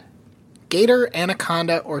Florida pet? Gator,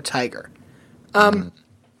 anaconda, or tiger? The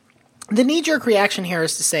knee-jerk reaction here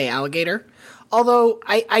is to say alligator, although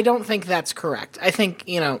I don't think that's correct. I think,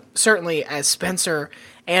 certainly as Spencer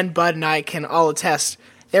and Bud and I can all attest,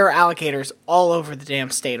 there are alligators all over the damn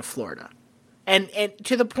state of Florida. And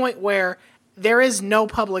to the point where there is no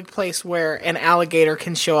public place where an alligator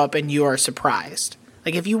can show up and you are surprised.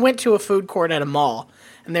 Like if you went to a food court at a mall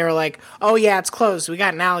and they were like, oh yeah, it's closed, we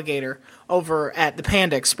got an alligator over at the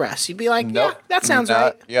Panda Express, you'd be like, Nope. Yeah, that sounds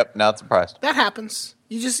right. Yep, not surprised. That happens.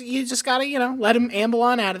 You just gotta, let him amble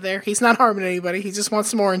on out of there. He's not harming anybody. He just wants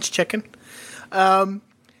some orange chicken.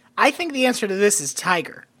 I think the answer to this is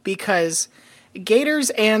tiger, because gators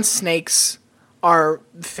and snakes are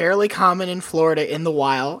fairly common in Florida in the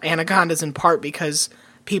wild. Anacondas in part because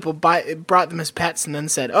people brought them as pets and then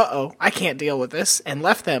said, uh-oh, I can't deal with this, and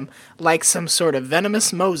left them like some sort of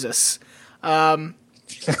venomous Moses. But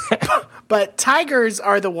tigers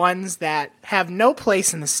are the ones that have no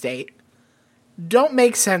place in the state, don't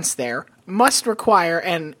make sense there, must require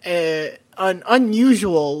an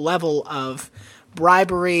unusual level of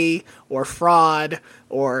bribery or fraud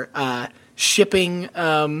or shipping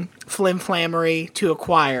flimflammery to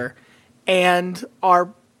acquire, and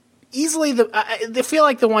are easily they feel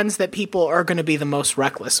like the ones that people are going to be the most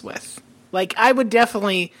reckless with. Like, I would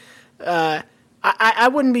definitely I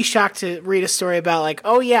wouldn't be shocked to read a story about, like,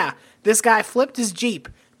 oh yeah, this guy flipped his Jeep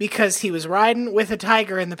because he was riding with a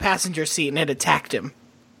tiger in the passenger seat and it attacked him.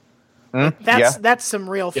 That's some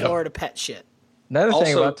real Florida pet shit. Another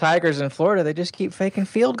thing about tigers in Florida, they just keep faking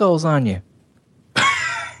field goals on you.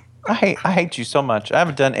 I hate you so much. I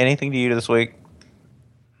haven't done anything to you this week.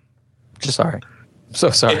 Just sorry. So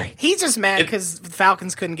sorry. He's just mad because the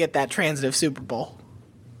Falcons couldn't get that transitive Super Bowl.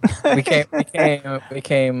 We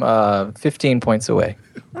came 15 points away.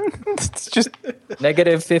 It's just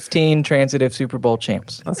negative 15 transitive Super Bowl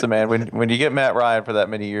champs. listen, man. When you get Matt Ryan for that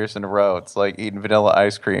many years in a row, it's like eating vanilla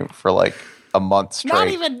ice cream for like a month straight.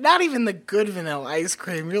 Not even the good vanilla ice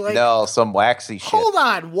cream. You're like, no, some waxy shit. Hold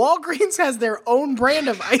on, Walgreens has their own brand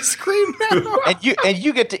of ice cream now, and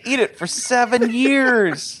you get to eat it for 7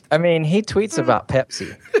 years. I mean, he tweets about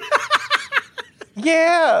Pepsi.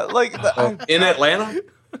 Yeah, like in Atlanta.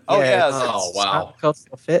 Oh yeah. Oh wow. Not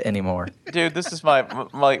cultural fit anymore. Dude, this is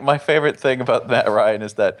my favorite thing about Matt Ryan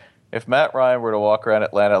is that if Matt Ryan were to walk around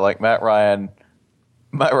Atlanta, like Matt Ryan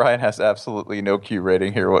has absolutely no Q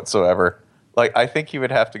rating here whatsoever. Like, I think he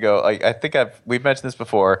would have to go. Like, I think we've mentioned this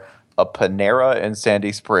before. A Panera in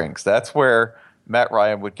Sandy Springs. That's where Matt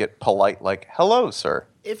Ryan would get polite, like, "Hello, sir."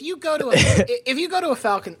 If you go to a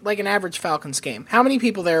Falcon, like an average Falcons game, how many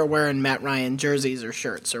people there are wearing Matt Ryan jerseys or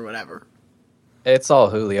shirts or whatever? It's all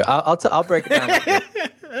Julio. I'll break it down. Like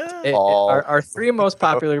this. Our three most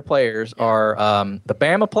popular players are the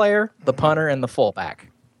Bama player, the punter, and the fullback.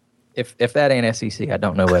 If that ain't SEC, I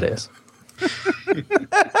don't know what is.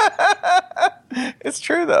 It's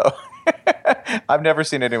true though. I've never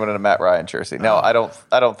seen anyone in a Matt Ryan jersey. No, I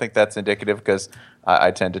don't think that's indicative because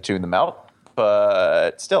I tend to tune them out.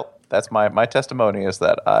 But still, that's my testimony is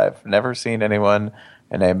that I've never seen anyone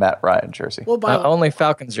in a Matt Ryan jersey. We'll buy only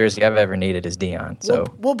Falcons jersey I've ever needed is Dion. So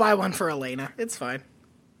we'll buy one for Elena. It's fine.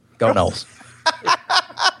 Go Knowles.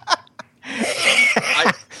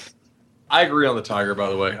 I agree on the Tiger. By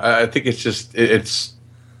the way, I think it's just it's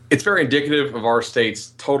very indicative of our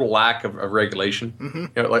state's total lack of regulation. Mm-hmm.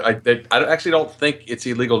 You know, I actually don't think it's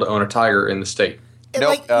illegal to own a Tiger in the state.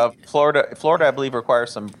 Nope. Florida, I believe,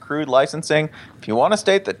 requires some crude licensing. If you want a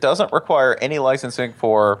state that doesn't require any licensing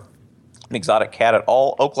for an exotic cat at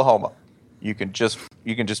all, Oklahoma. You can just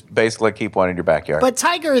basically keep one in your backyard. But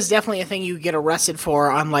tiger is definitely a thing you get arrested for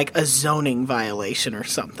on like a zoning violation or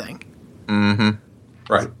something. Mm-hmm.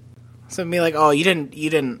 Right. So it'd be like, oh, you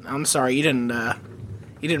didn't. I'm sorry, you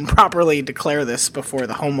didn't properly declare this before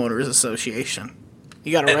the homeowners association.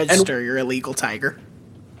 You got to register your illegal tiger.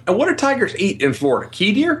 And what do tigers eat in Florida?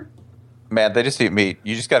 Key deer? Man, they just eat meat.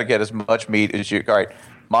 You just got to get as much meat as you. All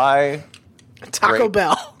right, Taco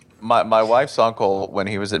Bell. My wife's uncle, when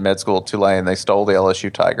he was at med school at Tulane, they stole the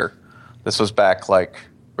LSU tiger. This was back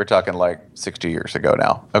we're talking 60 years ago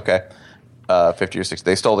now. Okay, 50 or 60.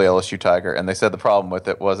 They stole the LSU tiger, and they said the problem with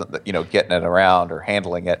it wasn't that, getting it around or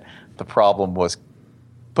handling it. The problem was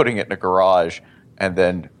putting it in a garage and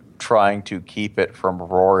then trying to keep it from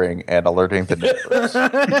roaring and alerting the neighbors.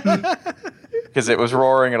 Because it was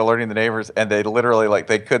roaring and alerting the neighbors, and they literally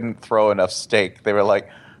they couldn't throw enough steak. They were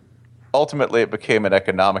ultimately it became an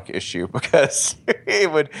economic issue because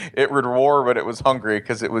it would roar when it was hungry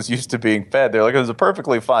because it was used to being fed. They're it was a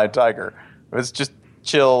perfectly fine tiger. It was just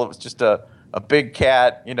chill. It was just a big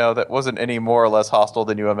cat, that wasn't any more or less hostile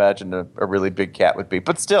than you imagine a really big cat would be.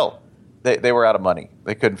 But still, they were out of money.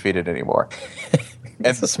 They couldn't feed it anymore.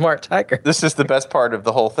 It's a smart tiger. This is the best part of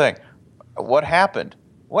the whole thing. What happened?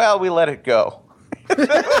 Well, we let it go.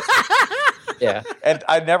 Yeah. And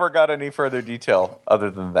I never got any further detail other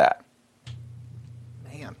than that.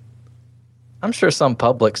 Man. I'm sure some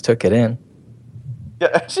Publix took it in.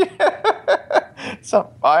 Yeah.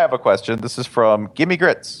 So I have a question. This is from Gimme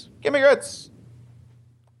Grits. Gimme Grits.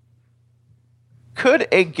 Could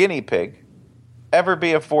a guinea pig ever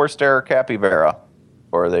be a 4-star capybara,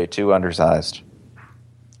 or are they too undersized?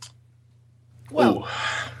 Well,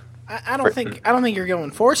 I don't think you're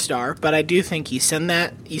going 4-star, but I do think you send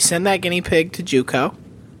that guinea pig to JUCO.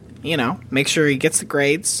 Make sure he gets the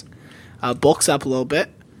grades, bulks up a little bit,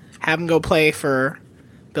 have him go play for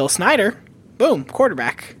Bill Snyder. Boom,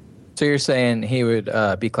 quarterback. So you're saying he would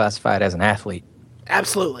be classified as an athlete?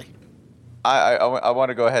 Absolutely. I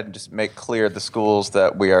want to go ahead and just make clear the schools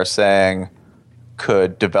that we are saying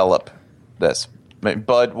could develop this.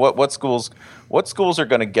 Bud, what schools are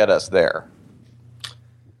going to get us there?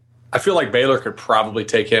 I feel like Baylor could probably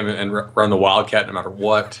take him and run the Wildcat no matter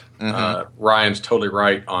what. Mm-hmm. Ryan's totally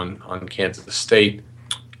right on Kansas State.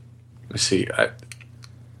 Let me see.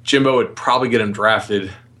 Jimbo would probably get him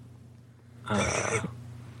drafted.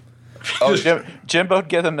 Jimbo would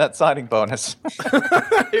give him that signing bonus.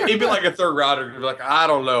 He'd be like a third rounder. He'd be like, I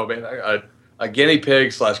don't know, man. A guinea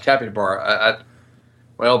pig / capybara.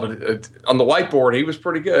 But on the whiteboard, he was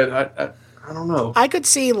pretty good. I don't know. I could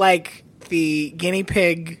see the guinea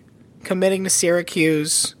pig committing to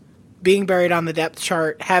Syracuse, being buried on the depth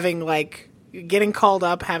chart, having getting called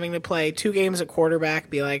up, having to play 2 games at quarterback,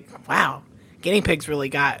 be like, wow, guinea pigs really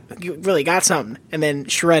got something, and then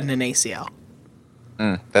shredding an ACL.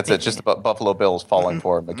 That's it. Just about Buffalo Bills falling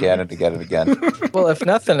for him again and again and again. Well, if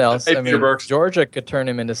nothing else, Hey, Georgia could turn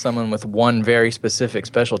him into someone with one very specific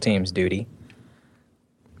special teams duty.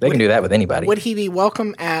 They can do that with anybody. Would he be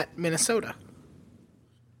welcome at Minnesota?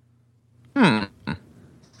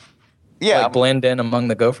 Yeah. Blend in among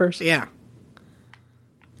the Gophers? Yeah.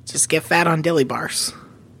 Just get fat on dilly bars.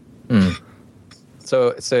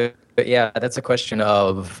 So yeah, that's a question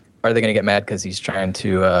of, are they going to get mad because he's trying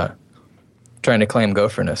to claim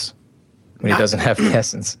gopherness when he doesn't have the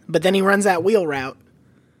essence? But then he runs that wheel route.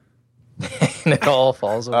 And it all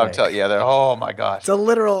falls away. Oh my gosh. It's a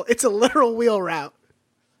literal wheel route.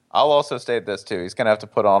 I'll also state this too. He's going to have to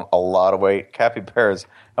put on a lot of weight. Capybaras.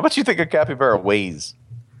 How much do you think a capybara weighs?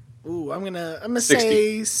 Ooh, I'm gonna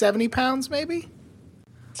say 70 pounds, maybe.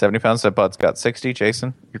 70 pounds. So Bud's got 60.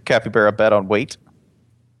 Jason, your capybara bet on weight?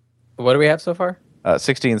 What do we have so far?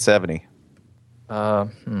 60 and 70.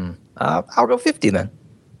 I'll go 50 then.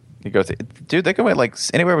 He goes, dude, they can weigh like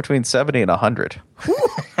anywhere between 70 and 100.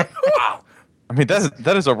 Wow. I mean,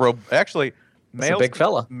 that is actually, That's a big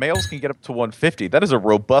fella. Males can get up to 150. That is a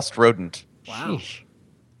robust rodent. Wow. Sheesh.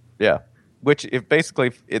 Yeah. Which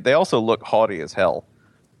they also look haughty as hell.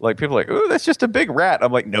 Like people are like, ooh, that's just a big rat.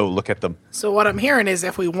 I'm like, no, look at them. So what I'm hearing is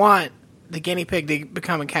if we want the guinea pig to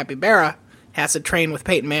become a capybara, it has to train with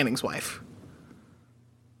Peyton Manning's wife.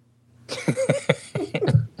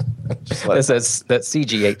 That's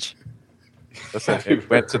CGH. Listen, it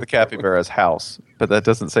went to the capybara's house, but that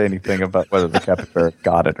doesn't say anything about whether the capybara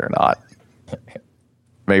got it or not.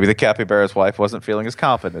 Maybe the capybara's wife wasn't feeling as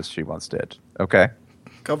confident as she once did. Okay.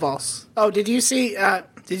 Go Vols. Oh, did you see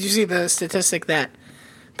the statistic that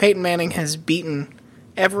Peyton Manning has beaten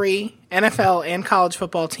every NFL and college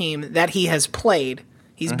football team that he has played?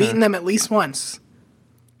 He's beaten them at least once.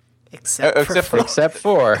 Except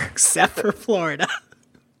for Florida.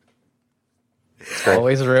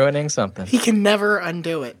 Always ruining something. He can never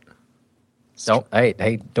undo it.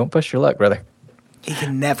 Don't push your luck, brother. He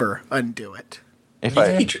can never undo it.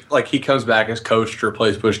 He comes back as coach to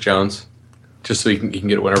replace Bush Jones, just so he can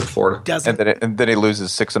get a win over Florida. Doesn't. And then he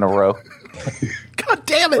loses 6 in a row. God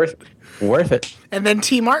damn it. Worth it. And then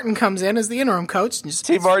T. Martin comes in as the interim coach. And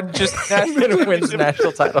T. Martin just Wins the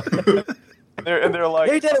national title. and they're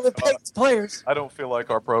like, He did it with Peyton's players. I don't feel like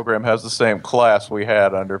our program has the same class we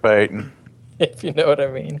had under Peyton. If you know what I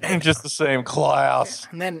mean. Ain't just the same class.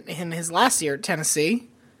 And then in his last year at Tennessee,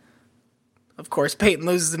 of course, Peyton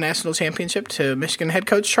loses the national championship to Michigan head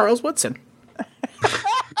coach Charles Woodson.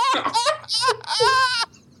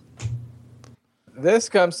 This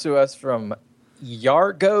comes to us from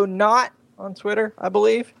Yargo on Twitter, I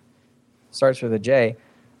believe. Starts with a J.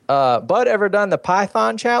 Bud ever done the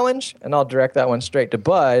Python challenge? And I'll direct that one straight to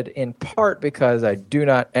Bud, in part because I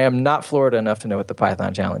am not Florida enough to know what the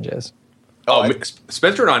Python challenge is.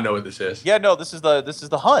 Spencer and I know what this is. Yeah, no, this is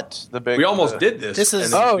the hunt. The big. We almost did this. This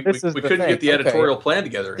is- and this is we the couldn't thing. get the editorial Okay. plan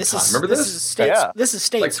together in time. Remember this? Is state, Yeah. This is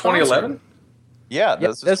state Like 2011?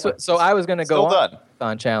 Yeah, So I was going to go Still on done. the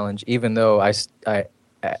Python challenge, even though I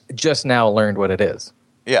just now learned what it is.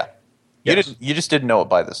 Yeah, Yes. you just didn't know it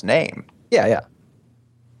by this name. Yeah.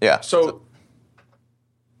 Yeah. So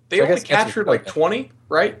they So I only guess that's captured what- like 20,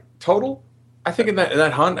 right? Total? I think in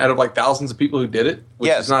that hunt, out of like thousands of people who did it, which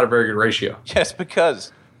Yes. is not a very good ratio. Yes,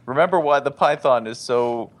 because remember why the python is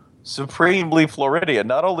so supremely Floridian.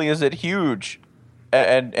 Not only is it huge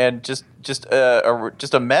and just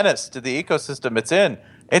a menace to the ecosystem it's in,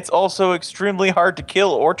 it's also extremely hard to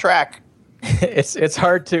kill or track. it's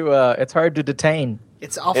hard to detain.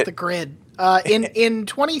 It's off the grid. In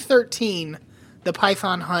 2013, the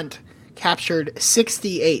python hunt captured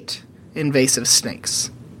 68 invasive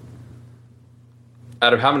snakes.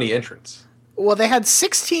 Out of how many entrants? Well, they had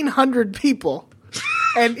 1,600 people.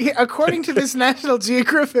 And according to this National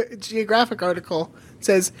Geographic article, it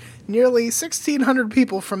says nearly 1,600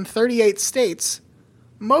 people from 38 states,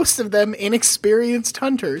 most of them inexperienced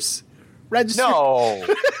hunters, registered. No.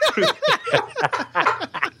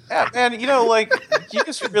 Yeah, man, you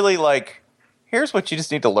just really here's what you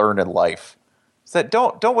just need to learn in life. Is that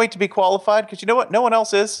don't wait to be qualified, because you know what? No one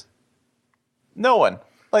else is. No one.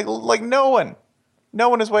 Like no one. No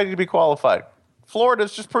one is waiting to be qualified.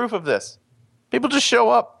 Florida's just proof of this. People just show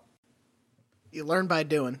up. You learn by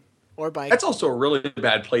doing, or by. That's also a really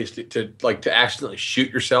bad place to accidentally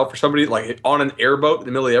shoot yourself or somebody like on an airboat in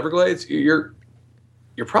the middle of the Everglades.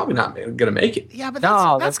 You're probably not going to make it. Yeah, but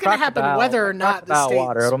No, that's going to happen whether or not the state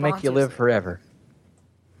water. It'll make you sponsors live it. forever.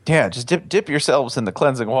 Yeah, just dip yourselves in the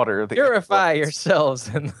cleansing water. Of the Purify yourselves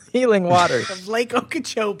in the healing waters. Of Lake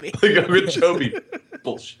Okeechobee. Like Okeechobee.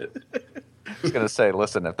 Bullshit. I was going to say,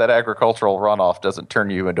 listen, if that agricultural runoff doesn't turn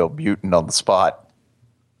you into a mutant on the spot,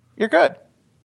 you're good.